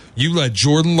 yards. You let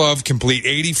Jordan Love complete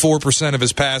 84% of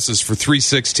his passes for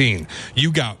 316.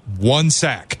 You got 1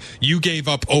 sack. You gave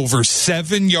up over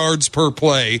 7 yards per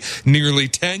play, nearly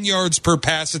 10 yards per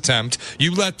pass attempt.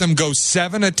 You let them go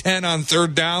 7 of 10 on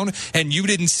third down, and you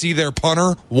didn't see their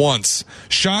punter once.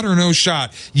 Shot or no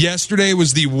shot, yesterday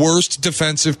was the worst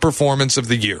defensive performance of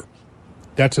the year.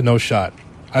 That's a no shot.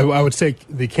 I would say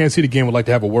the Kansas City game would like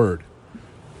to have a word.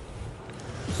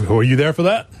 Were you there for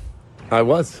that? I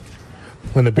was.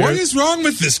 When the Bears... What is wrong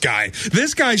with this guy?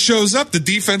 This guy shows up, the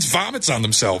defense vomits on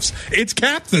themselves. It's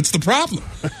Kap that's the problem.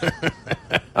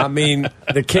 I mean,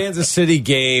 the Kansas City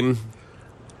game.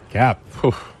 Kap.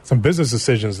 Some business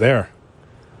decisions there.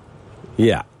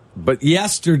 Yeah. But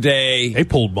yesterday. They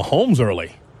pulled Mahomes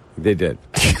early. They did.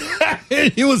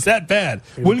 It was that bad.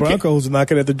 The Broncos are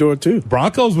knocking at the door, too.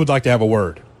 Broncos would like to have a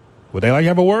word. Would they like to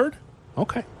have a word?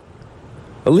 Okay.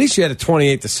 At least you had a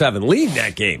 28-7 lead in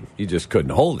that game. You just couldn't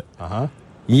hold it.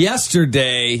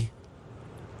 Yesterday,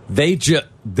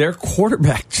 their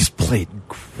quarterback just played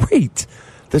great.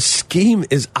 The scheme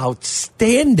is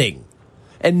outstanding.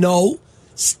 And no,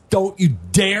 don't you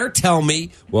dare tell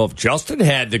me, well, if Justin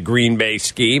had the Green Bay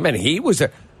scheme and he was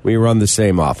there, we run the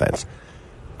same offense.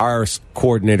 Our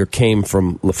coordinator came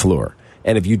from LaFleur.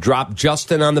 And if you drop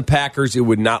Justin on the Packers, it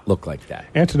would not look like that.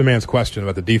 Answer the man's question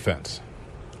about the defense.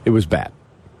 It was bad.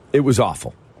 It was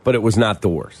awful, but it was not the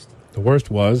worst. The worst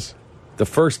was? The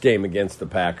first game against the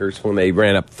Packers when they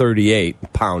ran up 38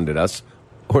 and pounded us,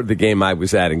 or the game I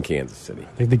was at in Kansas City.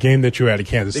 I think the game that you were at in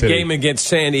Kansas City. The game against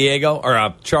San Diego,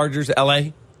 or Chargers,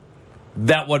 L.A.,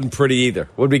 that wasn't pretty either.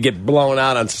 Would we get blown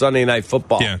out on Sunday Night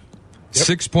Football? Yeah.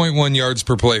 6.1 yards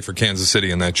per play for Kansas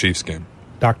City in that Chiefs game.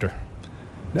 Doctor.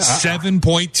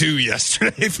 7.2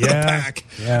 yesterday for the Pack.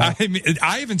 Yeah. I mean,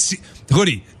 I haven't seen...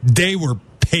 Hoodie, they were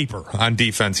paper on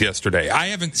defense yesterday. I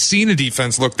haven't seen a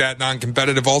defense look that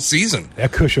non-competitive all season.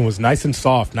 That cushion was nice and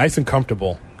soft, nice and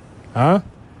comfortable. Huh?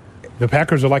 The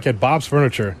Packers are like at Bob's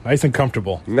Furniture. Nice and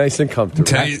comfortable. Nice and comfortable.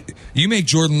 Tell you make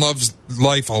Jordan Love's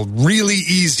life really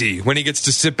easy when he gets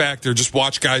to sit back there, just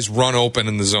watch guys run open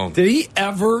in the zone. Did he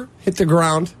ever hit the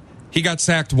ground? He got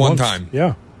sacked one time.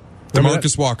 Yeah.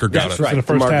 DeMarcus Walker got That's it. right. In the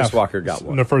first DeMarcus half. Walker got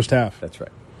one. In the first half. That's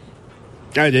right.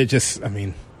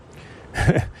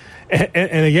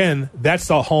 And again, that's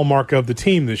the hallmark of the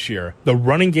team this year. The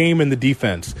running game and the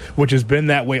defense, which has been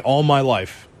that way all my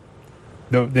life.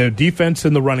 The defense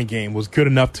and the running game was good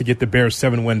enough to get the Bears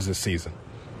 7 wins this season.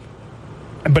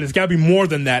 But it's got to be more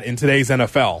than that in today's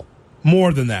NFL.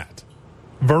 More than that.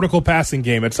 Vertical passing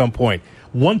game at some point.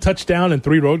 1 touchdown in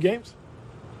 3 road games?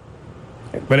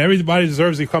 But everybody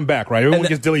deserves to come back, right? Everyone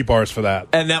gets dilly bars for that.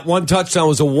 And that 1 touchdown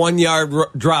was a 1-yard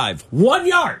drive. 1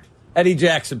 yard! Eddie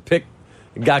Jackson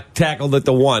got tackled at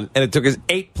the 1, and it took us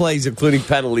 8 plays, including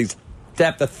penalties, to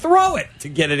have to throw it to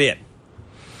get it in.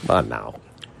 Come on now.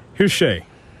 Here's Shay.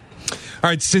 All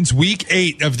right, since week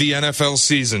 8 of the NFL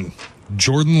season,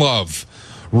 Jordan Love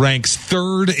ranks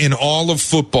 3rd in all of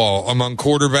football among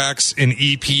quarterbacks in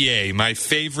EPA, my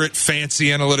favorite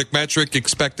fancy analytic metric,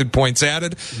 expected points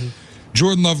added.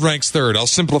 Jordan Love ranks 3rd. I'll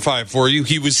simplify it for you.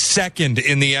 He was 2nd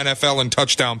in the NFL in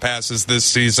touchdown passes this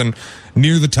season,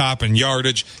 near the top in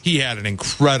yardage. He had an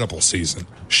incredible season.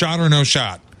 Shot or no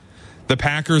shot, the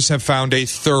Packers have found a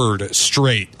 3rd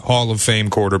straight Hall of Fame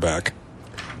quarterback.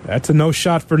 That's a no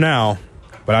shot for now.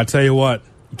 But I tell you what,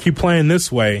 you keep playing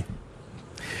this way,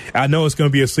 I know it's going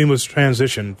to be a seamless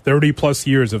transition. 30-plus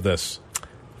years of this.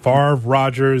 Favre,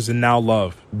 Rodgers, and now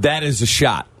Love. That is a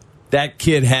shot. That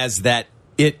kid has that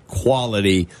it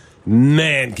quality.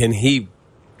 Man, can he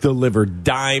deliver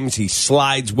dimes. He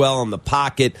slides well in the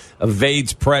pocket,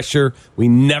 evades pressure. We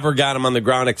never got him on the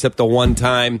ground except the one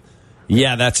time.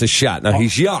 Yeah, that's a shot. Now,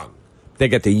 he's young. They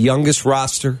got the youngest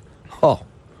roster. Oh,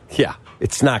 yeah,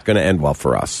 it's not going to end well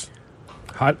for us.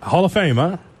 Hall of Fame,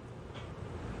 huh?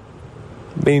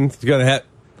 I mean, he's going to have...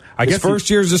 His first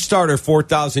year as a starter,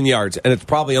 4,000 yards, and it's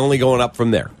probably only going up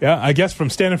from there. Yeah, I guess from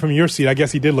standing from your seat, I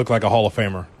guess he did look like a Hall of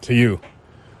Famer to you.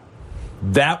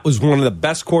 That was one of the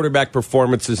best quarterback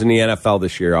performances in the NFL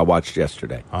this year I watched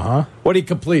yesterday. What did he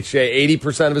complete, Shay?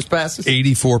 80% of his passes?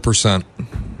 84%.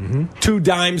 2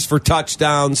 dimes for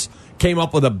touchdowns. Came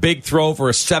up with a big throw for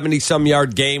a 70-some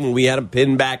yard game when we had him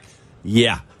pinned back.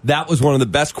 Yeah, that was one of the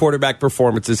best quarterback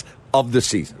performances of the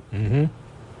season.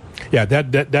 Yeah,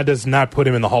 that does not put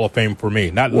him in the Hall of Fame for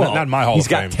me. Not my Hall of Fame. He's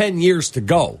got 10 years to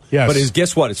go. Yes. But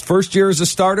guess what? His first year as a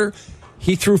starter,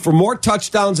 he threw for more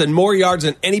touchdowns and more yards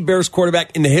than any Bears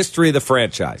quarterback in the history of the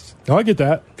franchise. Oh, I get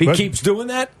that. If he keeps doing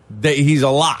that, he's a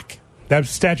lock. That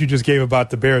stat you just gave about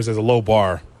the Bears as a low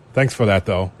bar. Thanks for that,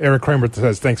 though. Eric Kramer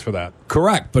says thanks for that.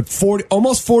 Correct. But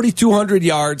almost 4,200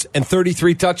 yards and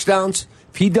 33 touchdowns.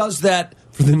 If he does that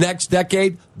for the next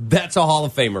decade, that's a Hall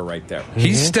of Famer right there.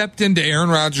 He stepped into Aaron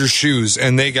Rodgers' shoes,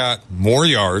 and they got more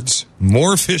yards,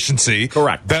 more efficiency,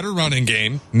 correct, better running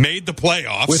game, made the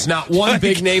playoffs. With not one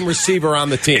big-name receiver on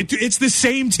the team. It's the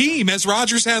same team as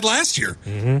Rodgers had last year.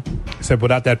 Except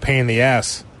without that pain in the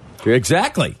ass.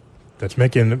 Exactly. That's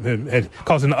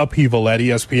causing upheaval at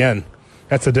ESPN.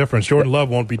 That's the difference. Jordan Love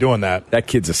won't be doing that. That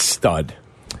kid's a stud.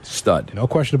 No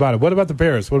question about it. What about the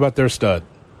Bears? What about their stud?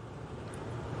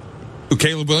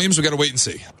 Caleb Williams, we got to wait and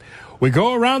see. We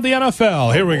go around the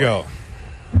NFL. Here we go.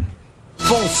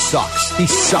 Foles sucks. He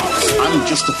sucks. I'm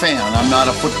just a fan. I'm not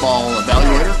a football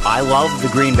evaluator. I love the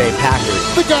Green Bay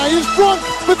Packers. The guy is drunk,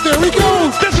 but there he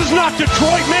goes. This is not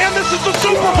Detroit, man. This is the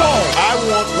Super Bowl. I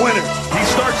want winners. He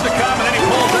starts to come and then he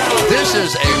pulls out. This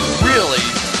is a really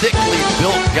thickly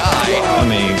built guy. I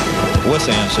mean, what's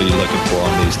the answer you're looking for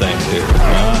on these things here?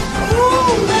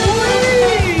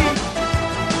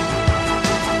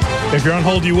 If you're on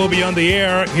hold, you will be on the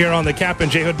air here on the Kap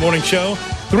and J Hood Morning Show.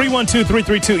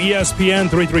 312-332-ESPN,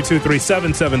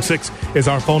 332-3776 is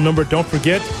our phone number. Don't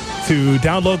forget to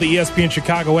download the ESPN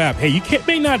Chicago app. Hey, you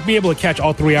may not be able to catch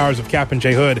all 3 hours of Kap and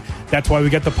J Hood. That's why we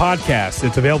get the podcast.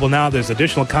 It's available now. There's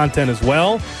additional content as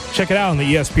well. Check it out on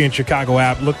the ESPN Chicago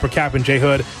app. Look for Kap and J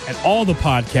Hood, and all the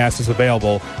podcast is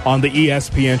available on the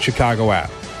ESPN Chicago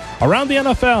app. Around the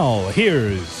NFL,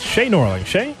 here's Shay Norling.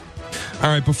 Shay? All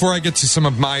right, before I get to some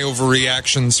of my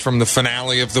overreactions from the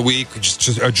finale of the week, just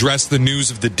to address the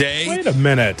news of the day. Wait a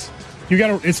minute.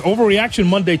 It's overreaction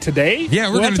Monday today?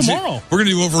 Yeah, we're going to tomorrow. We're going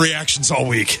to do overreactions all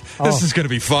week. This is going to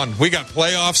be fun. We got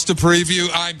playoffs to preview.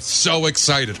 I'm so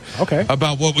excited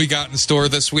about what we got in store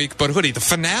this week. But Hoodie, the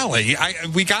finale,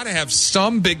 we got to have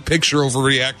some big picture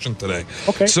overreaction today.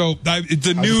 Okay. So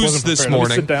the news this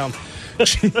morning. Sit down. I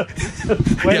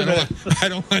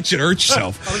don't want you to hurt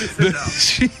yourself.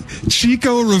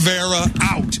 Chico Rivera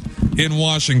out in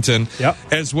Washington,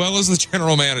 as well as the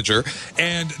general manager.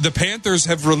 And the Panthers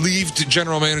have relieved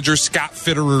general manager Scott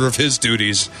Fitterer of his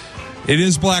duties. It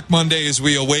is Black Monday as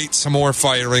we await some more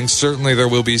firings. Certainly there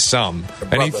will be some.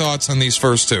 Any thoughts on these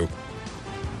first two?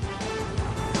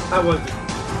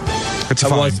 It's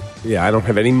fine. Yeah, I don't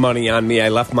have any money on me. I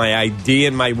left my ID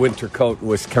and my winter coat in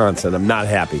Wisconsin. I'm not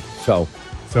happy. So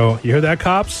you hear that,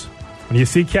 cops? When you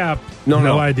see Cap,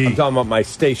 no ID. I'm talking about my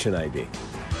station ID.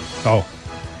 Oh.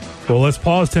 Well, let's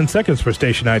pause 10 seconds for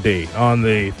station ID on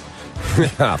the...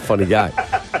 Funny guy.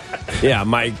 Yeah,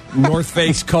 my North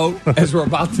Face coat as we're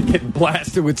about to get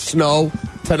blasted with snow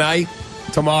tonight,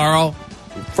 tomorrow,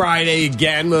 Friday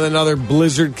again with another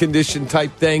blizzard condition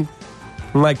type thing.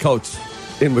 My coat's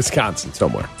in Wisconsin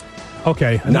somewhere.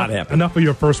 Okay. Not happy. Enough of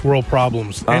your first world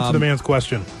problems. Answer the man's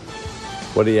question.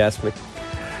 What did he ask me?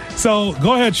 So,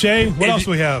 go ahead, Shay. What else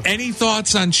do we have? Any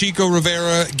thoughts on Chico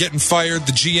Rivera getting fired,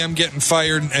 the GM getting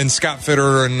fired, and Scott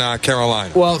Fitterer in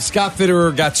Carolina? Well, Scott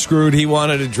Fitterer got screwed. He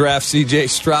wanted to draft C.J.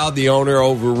 Stroud. The owner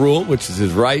overruled, which is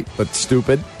his right, but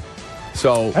stupid.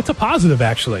 So that's a positive,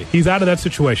 actually. He's out of that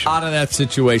situation. Out of that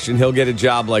situation. He'll get a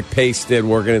job like Pace did,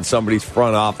 working in somebody's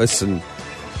front office and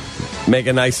make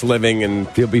a nice living, and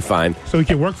he'll be fine. So he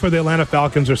can work for the Atlanta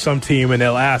Falcons or some team, and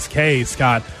they'll ask, hey,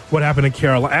 Scott, what happened in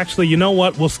Carolina? Actually, you know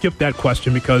what? We'll skip that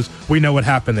question because we know what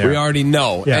happened there. We already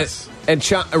know. Yes. And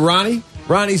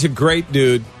Ronnie's a great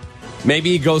dude.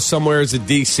 Maybe he goes somewhere as a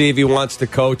DC if he wants to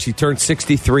coach. He turned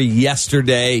 63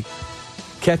 yesterday.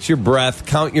 Catch your breath.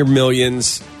 Count your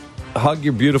millions. Hug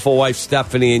your beautiful wife,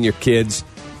 Stephanie, and your kids,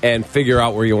 and figure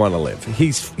out where you want to live.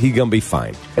 He's going to be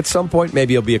fine. At some point,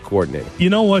 maybe he'll be a coordinator. You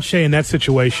know what, Shay? In that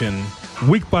situation,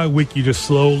 week by week, you just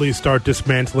slowly start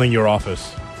dismantling your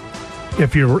office.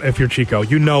 If you're Chico,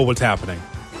 you know what's happening.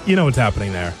 You know what's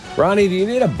happening there. Ronnie, do you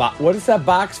need a box? What is that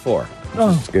box for?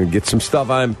 I'm just going to get some stuff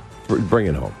I'm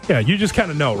bringing home. Yeah, you just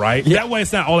kind of know, right? Yeah. That way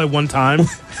it's not all at one time.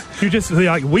 You just,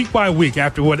 like, week by week,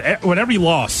 after whatever you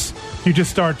lost, you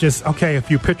just start okay, a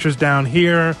few pictures down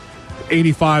here,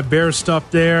 85 Bears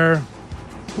stuff there,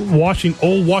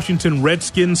 old Washington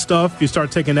Redskins stuff, you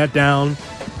start taking that down.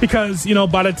 Because,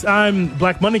 by the time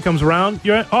Black Monday comes around,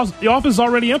 your office is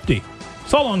already empty.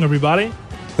 So long, everybody.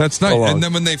 That's nice. And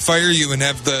then when they fire you and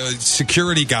have the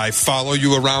security guy follow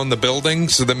you around the building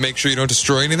so that make sure you don't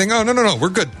destroy anything. Oh, no, we're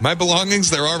good. My belongings,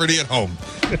 they're already at home.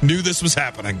 Knew this was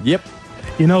happening. Yep.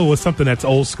 You know, it was something that's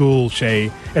old school,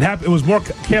 Shay. It happened. It was more.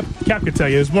 Cap could tell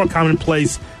you, it was more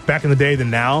commonplace back in the day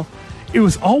than now. It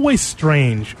was always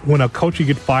strange when a coach would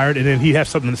get fired and then he'd have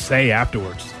something to say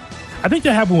afterwards. I think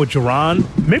that happened with Jerron,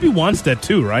 maybe Wannstedt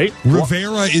too, right?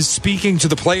 Rivera is speaking to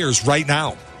the players right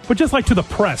now. But just like to the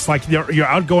press, like your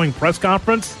outgoing press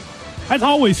conference, that's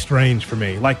always strange for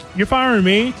me. Like, you're firing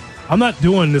me? I'm not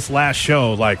doing this last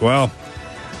show. Like, well,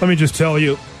 let me just tell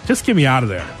you, just get me out of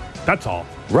there. That's all.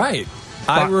 Right.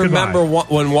 I remember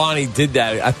when Wani did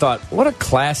that, I thought, what a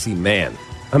classy man.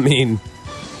 I mean,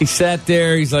 he sat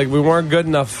there, he's like, we weren't good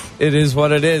enough. It is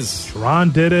what it is.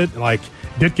 Ron did it. Like,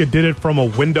 Ditka did it from a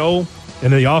window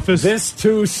in the office. This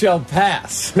too shall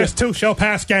pass. This too shall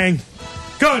pass, gang.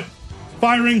 Good.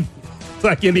 Firing.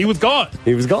 Like, and he was gone.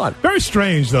 He was gone. Very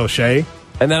strange, though, Shay.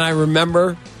 And then I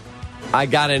remember I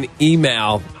got an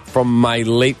email from my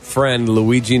late friend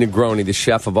Luigi Negroni, the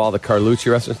chef of all the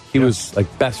Carlucci restaurants. He was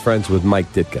like best friends with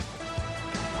Mike Ditka.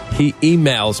 He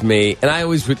emails me, and I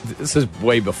always, this is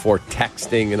way before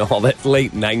texting and all that,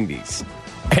 late 90s.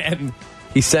 And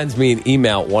he sends me an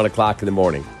email at 1 o'clock in the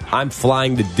morning. I'm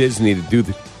flying to Disney to do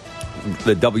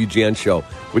the WGN show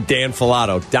with Dan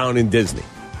Filato down in Disney.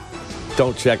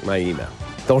 Don't check my email.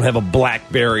 Don't have a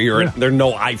BlackBerry or there are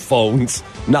no iPhones.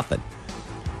 Nothing.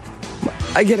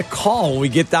 I get a call when we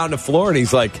get down to Florida.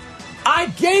 He's like, I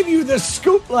gave you the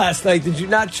scoop last night. Did you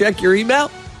not check your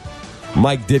email?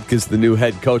 Mike Ditka's the new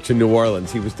head coach in New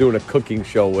Orleans. He was doing a cooking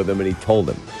show with him, and he told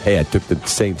him, hey, I took the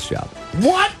Saints job.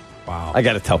 What? Wow. I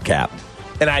got to tell Cap.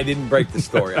 And I didn't break the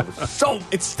story.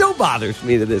 It still bothers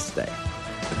me to this day.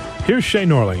 Here's Shay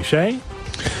Norling. Shay?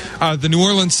 The New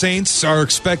Orleans Saints are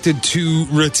expected to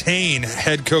retain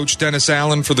head coach Dennis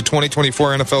Allen for the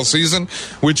 2024 NFL season,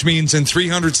 which means in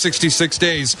 366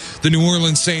 days, the New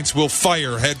Orleans Saints will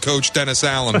fire head coach Dennis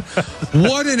Allen.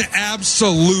 What an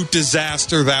absolute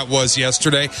disaster that was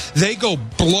yesterday. They go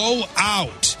blow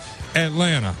out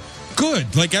Atlanta.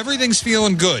 Good. Like, everything's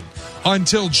feeling good.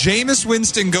 Until Jameis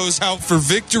Winston goes out for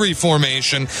victory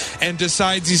formation and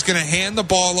decides he's going to hand the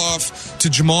ball off to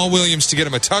Jamal Williams to get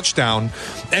him a touchdown.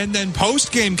 And then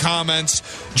post-game comments,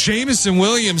 Jameson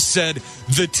Williams said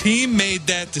the team made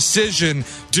that decision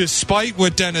despite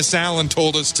what Dennis Allen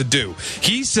told us to do.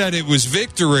 He said it was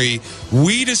victory.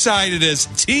 We decided as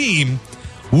a team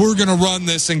we're going to run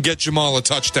this and get Jamal a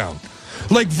touchdown.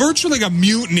 Like, virtually a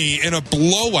mutiny and a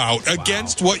blowout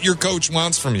against what your coach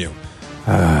wants from you.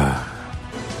 I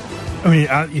mean,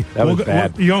 that was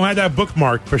bad. You don't have that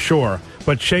bookmark for sure.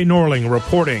 But Shay Norling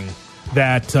reporting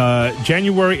that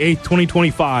January 8th,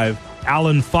 2025,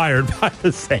 Allen fired by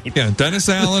the Saints. Yeah, Dennis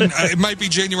Allen. It might be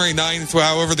January 9th,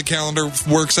 however the calendar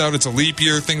works out. It's a leap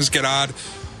year. Things get odd.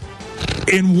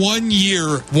 In 1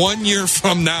 year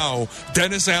from now,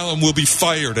 Dennis Allen will be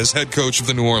fired as head coach of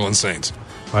the New Orleans Saints.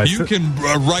 You can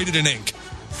write it in ink.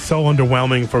 So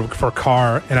underwhelming for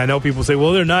Carr, and I know people say,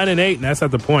 well, they're 9-8, and that's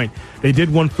not the point. They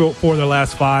did 1 for their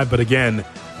last 5, but again,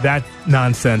 that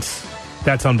nonsense,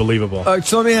 that's unbelievable.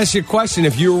 So let me ask you a question.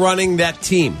 If you're running that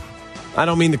team, I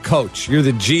don't mean the coach, you're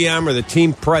the GM or the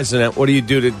team president, what do you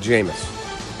do to Jameis?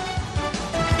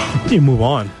 You move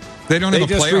on. They don't have a playoff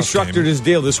game. They just restructured his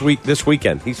deal this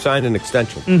weekend. He signed an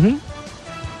extension.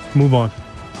 Mm-hmm. Move on.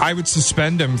 I would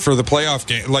suspend him for the playoff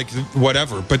game, like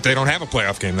whatever, but they don't have a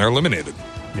playoff game. They're eliminated.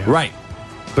 Yeah. Right.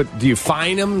 But do you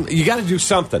fine him? You got to do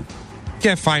something. You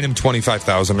can't fine him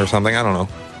 $25,000 or something. I don't know.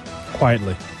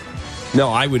 Quietly. No,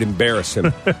 I would embarrass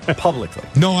him publicly.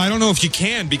 No, I don't know if you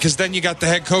can, because then you got the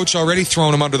head coach already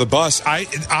throwing him under the bus.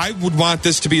 I would want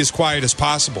this to be as quiet as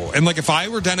possible. And, like, if I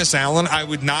were Dennis Allen, I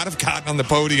would not have gotten on the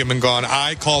podium and gone,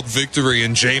 I called victory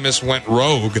and Jameis went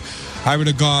rogue. I would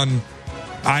have gone,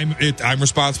 I'm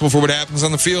responsible for what happens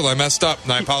on the field. I messed up,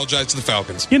 and I apologize to the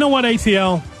Falcons. You know what,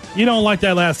 ATL? You don't like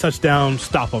that last touchdown,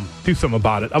 stop them. Do something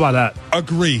about it. How about that?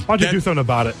 Agree. Why don't you do something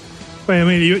about it? I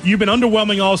mean, you've been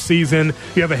underwhelming all season.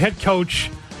 You have a head coach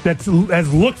that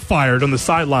has looked fired on the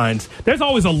sidelines. There's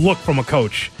always a look from a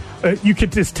coach. You can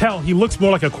just tell he looks more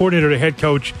like a coordinator than a head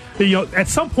coach. You know, at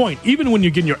some point, even when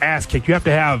you're getting your ass kicked, you have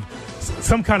to have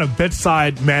some kind of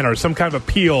bedside manner, some kind of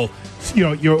appeal.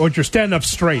 You know, you're standing up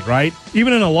straight, right?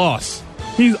 Even in a loss,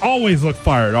 he's always looked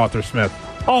fired. Arthur Smith,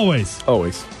 always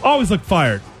looked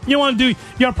fired. You want to do?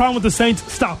 You got a problem with the Saints?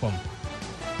 Stop them.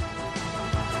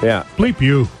 Yeah, bleep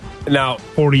you. Now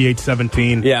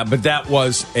 48-17. Yeah, but that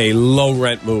was a low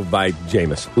rent move by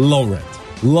Jameis. Low rent,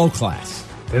 low class.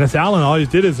 Dennis Allen, all he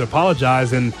did is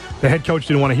apologize, and the head coach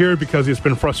didn't want to hear it because it's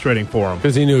been frustrating for him.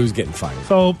 Because he knew he was getting fired.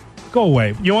 So go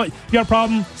away. You got a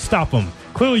problem? Stop him.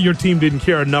 Clearly, your team didn't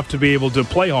care enough to be able to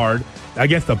play hard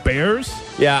against the Bears.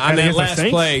 Yeah, on that last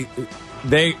play,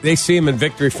 they see him in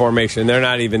victory formation. They're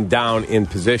not even down in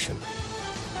position.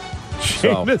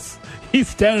 Seamus, he's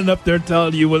standing up there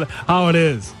telling you how it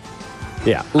is.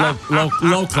 Yeah,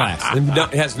 low class.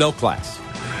 It has no class.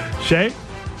 Shay?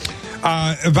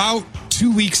 About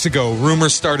 2 weeks ago,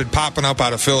 rumors started popping up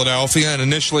out of Philadelphia, and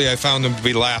initially I found them to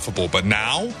be laughable. But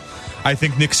now, I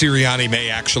think Nick Sirianni may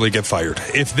actually get fired.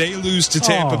 If they lose to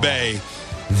Tampa Bay,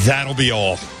 that'll be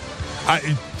all.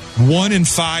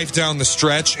 1-5 down the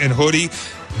stretch, and Hoodie,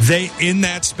 in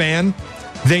that span,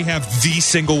 they have the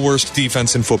single worst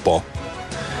defense in football.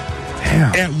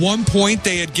 Damn. At one point,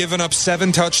 they had given up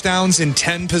 7 touchdowns in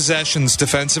 10 possessions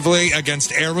defensively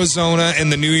against Arizona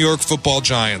and the New York Football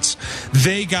Giants.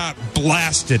 They got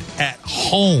blasted at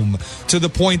home to the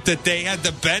point that they had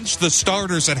to bench the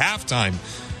starters at halftime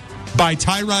by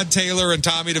Tyrod Taylor and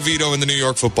Tommy DeVito and the New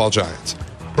York Football Giants.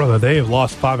 Brother, they have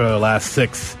lost 5 out of the last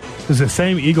 6. It's the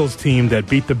same Eagles team that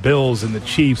beat the Bills and the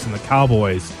Chiefs and the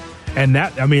Cowboys. And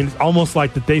that, it's almost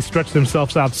like that they stretched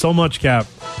themselves out so much, Cap,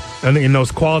 and in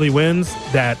those quality wins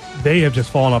that they have just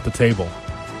fallen off the table.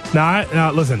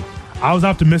 Now, listen, I was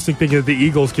optimistic thinking that the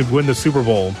Eagles could win the Super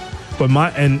Bowl, but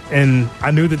and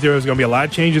I knew that there was going to be a lot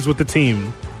of changes with the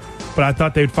team, but I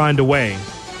thought they'd find a way.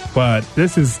 But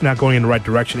this is not going in the right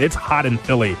direction. It's hot in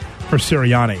Philly for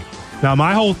Sirianni. Now,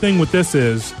 my whole thing with this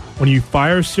is when you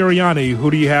fire Sirianni,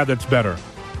 who do you have that's better?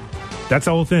 That's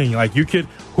the whole thing. Like,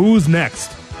 who's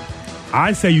next?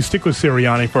 I say you stick with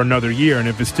Sirianni for another year, and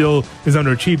if it still is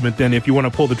underachievement, then if you want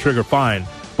to pull the trigger, fine.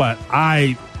 But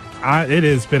it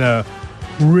has been a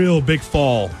real big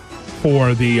fall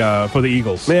for the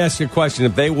Eagles. Let me ask you a question.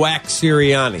 If they whack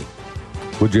Sirianni,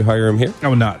 would you hire him here? I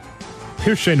would not.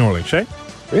 Here's Shay Norling. Shay?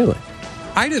 Really?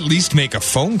 I'd at least make a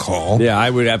phone call. Yeah, I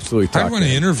would absolutely talk I'd want to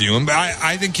interview him. But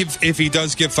I think if he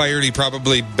does get fired, he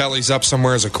probably bellies up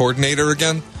somewhere as a coordinator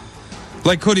again.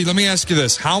 Like, Hoodie, let me ask you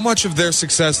this. How much of their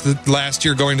success last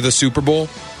year going to the Super Bowl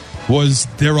was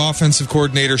their offensive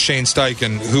coordinator, Shane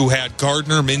Steichen, who had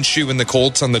Gardner Minshew and the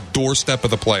Colts on the doorstep of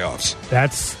the playoffs?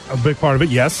 That's a big part of it,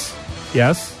 yes.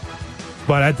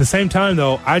 But at the same time,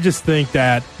 though, I just think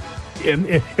that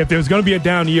if there's going to be a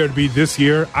down year to be this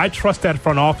year, I trust that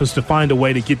front office to find a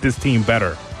way to get this team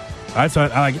better. I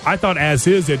thought as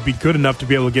is, it'd be good enough to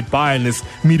be able to get by in this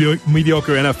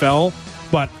mediocre NFL,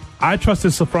 but I trust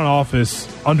this front office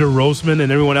under Roseman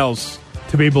and everyone else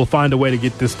to be able to find a way to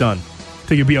get this done,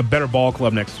 to be a better ball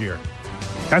club next year.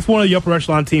 That's one of the upper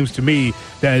echelon teams to me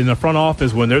that in the front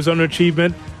office, when there's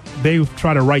underachievement, they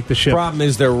try to right the ship. Problem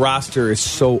is their roster is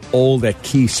so old at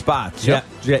key spots. Yep.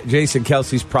 Jason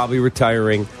Kelsey's probably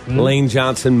retiring. Lane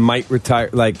Johnson might retire.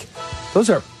 Those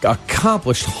are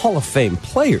accomplished Hall of Fame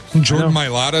players. Jordan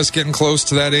Mailata's getting close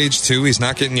to that age, too. He's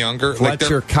not getting younger.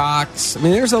 Fletcher Cox.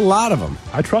 There's a lot of them.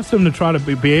 I trust them to try to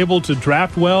be able to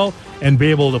draft well and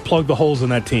be able to plug the holes in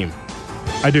that team.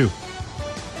 I do.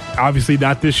 Obviously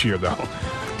not this year, though.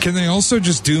 Can they also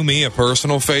just do me a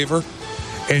personal favor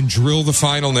and drill the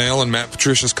final nail in Matt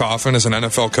Patricia's coffin as an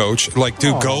NFL coach?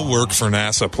 Go work for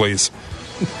NASA, please.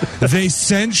 They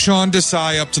sent Sean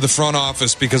Desai up to the front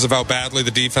office because of how badly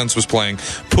the defense was playing.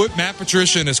 Put Matt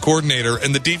Patricia in as coordinator,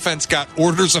 and the defense got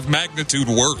orders of magnitude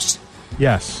worse.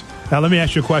 Yes. Now, let me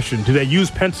ask you a question. Do they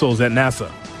use pencils at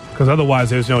NASA? Because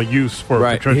otherwise, there's no use for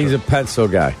Patricia. He's a pencil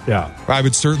guy. Yeah. I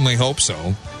would certainly hope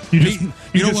so. You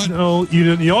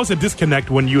always a disconnect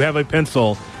when you have a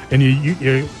pencil and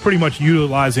you're pretty much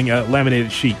utilizing a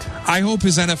laminated sheet. I hope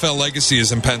his NFL legacy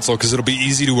is in pencil because it'll be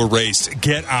easy to erase.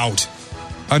 Get out.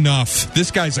 Enough.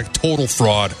 This guy's a total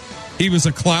fraud. He was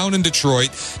a clown in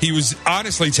Detroit. He was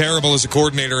honestly terrible as a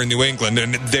coordinator in New England,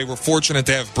 and they were fortunate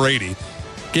to have Brady.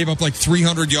 Gave up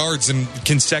 300 yards in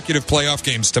consecutive playoff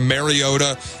games to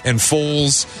Mariota and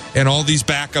Foles and all these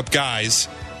backup guys.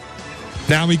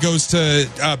 Now he goes to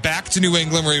back to New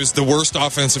England, where he was the worst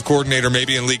offensive coordinator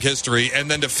maybe in league history, and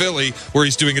then to Philly, where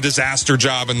he's doing a disaster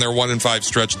job in their 1-5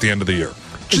 stretch at the end of the year.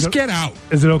 Just get out.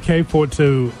 Is it okay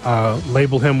to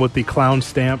label him with the clown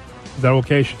stamp? Is that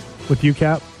okay with you,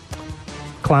 Cap?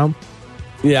 Clown?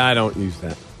 Yeah, I don't use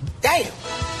that. Damn.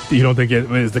 You don't think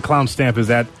is the clown stamp, is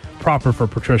that proper for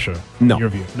Patricia? No. In your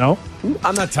view? No?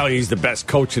 I'm not telling you he's the best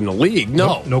coach in the league.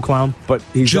 No. No clown? But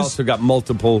he's also got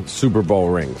multiple Super Bowl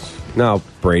rings. Now,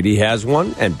 Brady has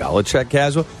one, and Belichick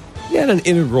has one. He had an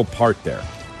integral part there.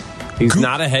 He's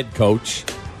not a head coach.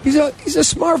 He's a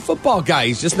smart football guy.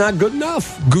 He's just not good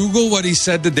enough. Google what he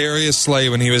said to Darius Slay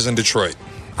when he was in Detroit.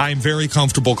 I'm very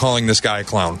comfortable calling this guy a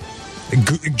clown.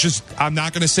 I'm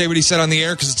not going to say what he said on the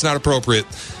air because it's not appropriate.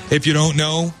 If you don't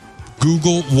know,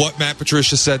 Google what Matt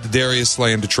Patricia said to Darius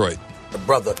Slay in Detroit.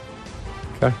 Brother.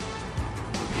 Okay.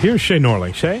 Here's Shay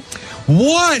Norling. Shay?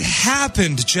 What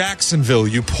happened, Jacksonville,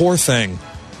 you poor thing?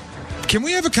 Can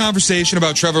we have a conversation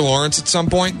about Trevor Lawrence at some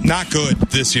point? Not good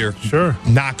this year. Sure.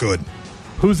 Not good.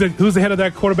 Who's the head of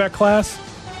that quarterback class,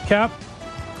 Cap?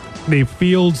 The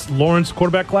Fields-Lawrence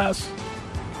quarterback class?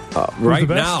 Right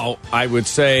now, I would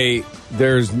say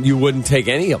you wouldn't take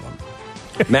any of them.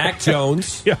 Mac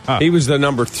Jones, he was the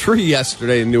number 3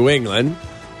 yesterday in New England.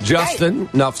 Justin,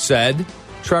 enough said.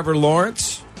 Trevor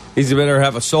Lawrence, he's better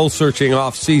have a soul-searching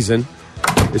off season.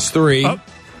 Is 3.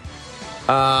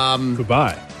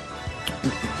 Goodbye.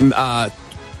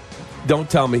 Don't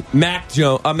tell me.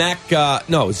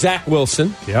 Zach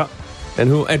Wilson. Yeah.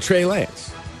 And Trey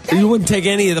Lance. You wouldn't take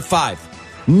any of the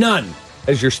 5. None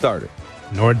as your starter.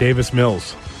 Nor Davis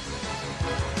Mills.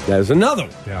 There's another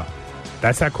one. Yeah.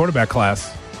 That's that quarterback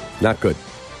class. Not good.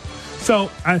 So,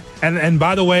 and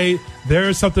by the way,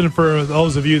 there's something for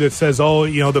those of you that says,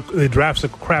 the draft's a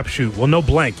crapshoot. Well, no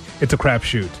blank. It's a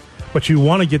crapshoot. But you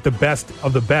want to get the best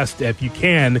of the best if you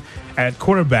can at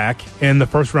quarterback in the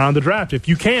first round of the draft, if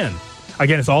you can.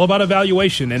 Again, it's all about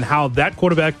evaluation and how that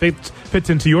quarterback fits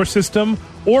into your system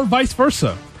or vice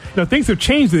versa. Things have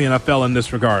changed in the NFL in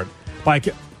this regard. Like,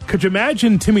 could you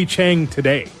imagine Timmy Chang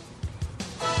today?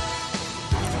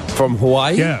 From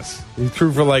Hawaii? Yes. He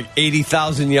threw for like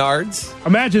 80,000 yards?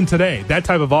 Imagine today, that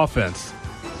type of offense.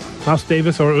 Mouse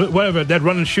Davis or whatever, that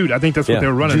run and shoot. I think that's what they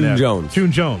were running there.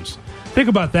 June Jones. Think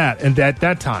about that. And at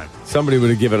that time, somebody would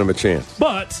have given him a chance.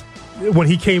 But when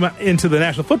he came into the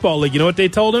National Football League, you know what they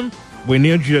told him? We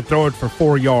need you to throw it for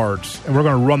 4 yards, and we're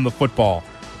going to run the football.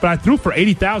 But I threw for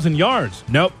 80,000 yards.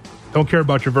 Nope. Don't care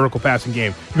about your vertical passing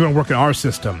game. You're going to work in our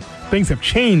system. Things have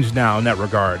changed now in that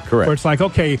regard. Correct. Where it's like,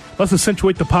 okay, let's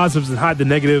accentuate the positives and hide the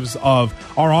negatives of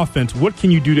our offense. What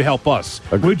can you do to help us?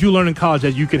 Agreed. What did you learn in college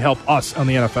that you can help us on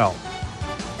the NFL?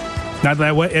 Not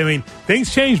that way. I mean,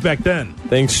 things changed back then.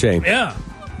 Things changed. Yeah.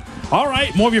 All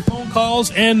right, more of your phone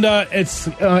calls, and it's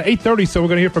 8:30, so we're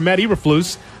going to hear from Matt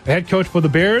Eberflus, the head coach for the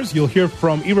Bears. You'll hear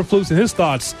from Eberflus and his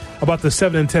thoughts about the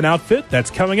 7-10 outfit. That's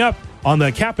coming up on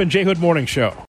the Kap and J Hood Morning Show.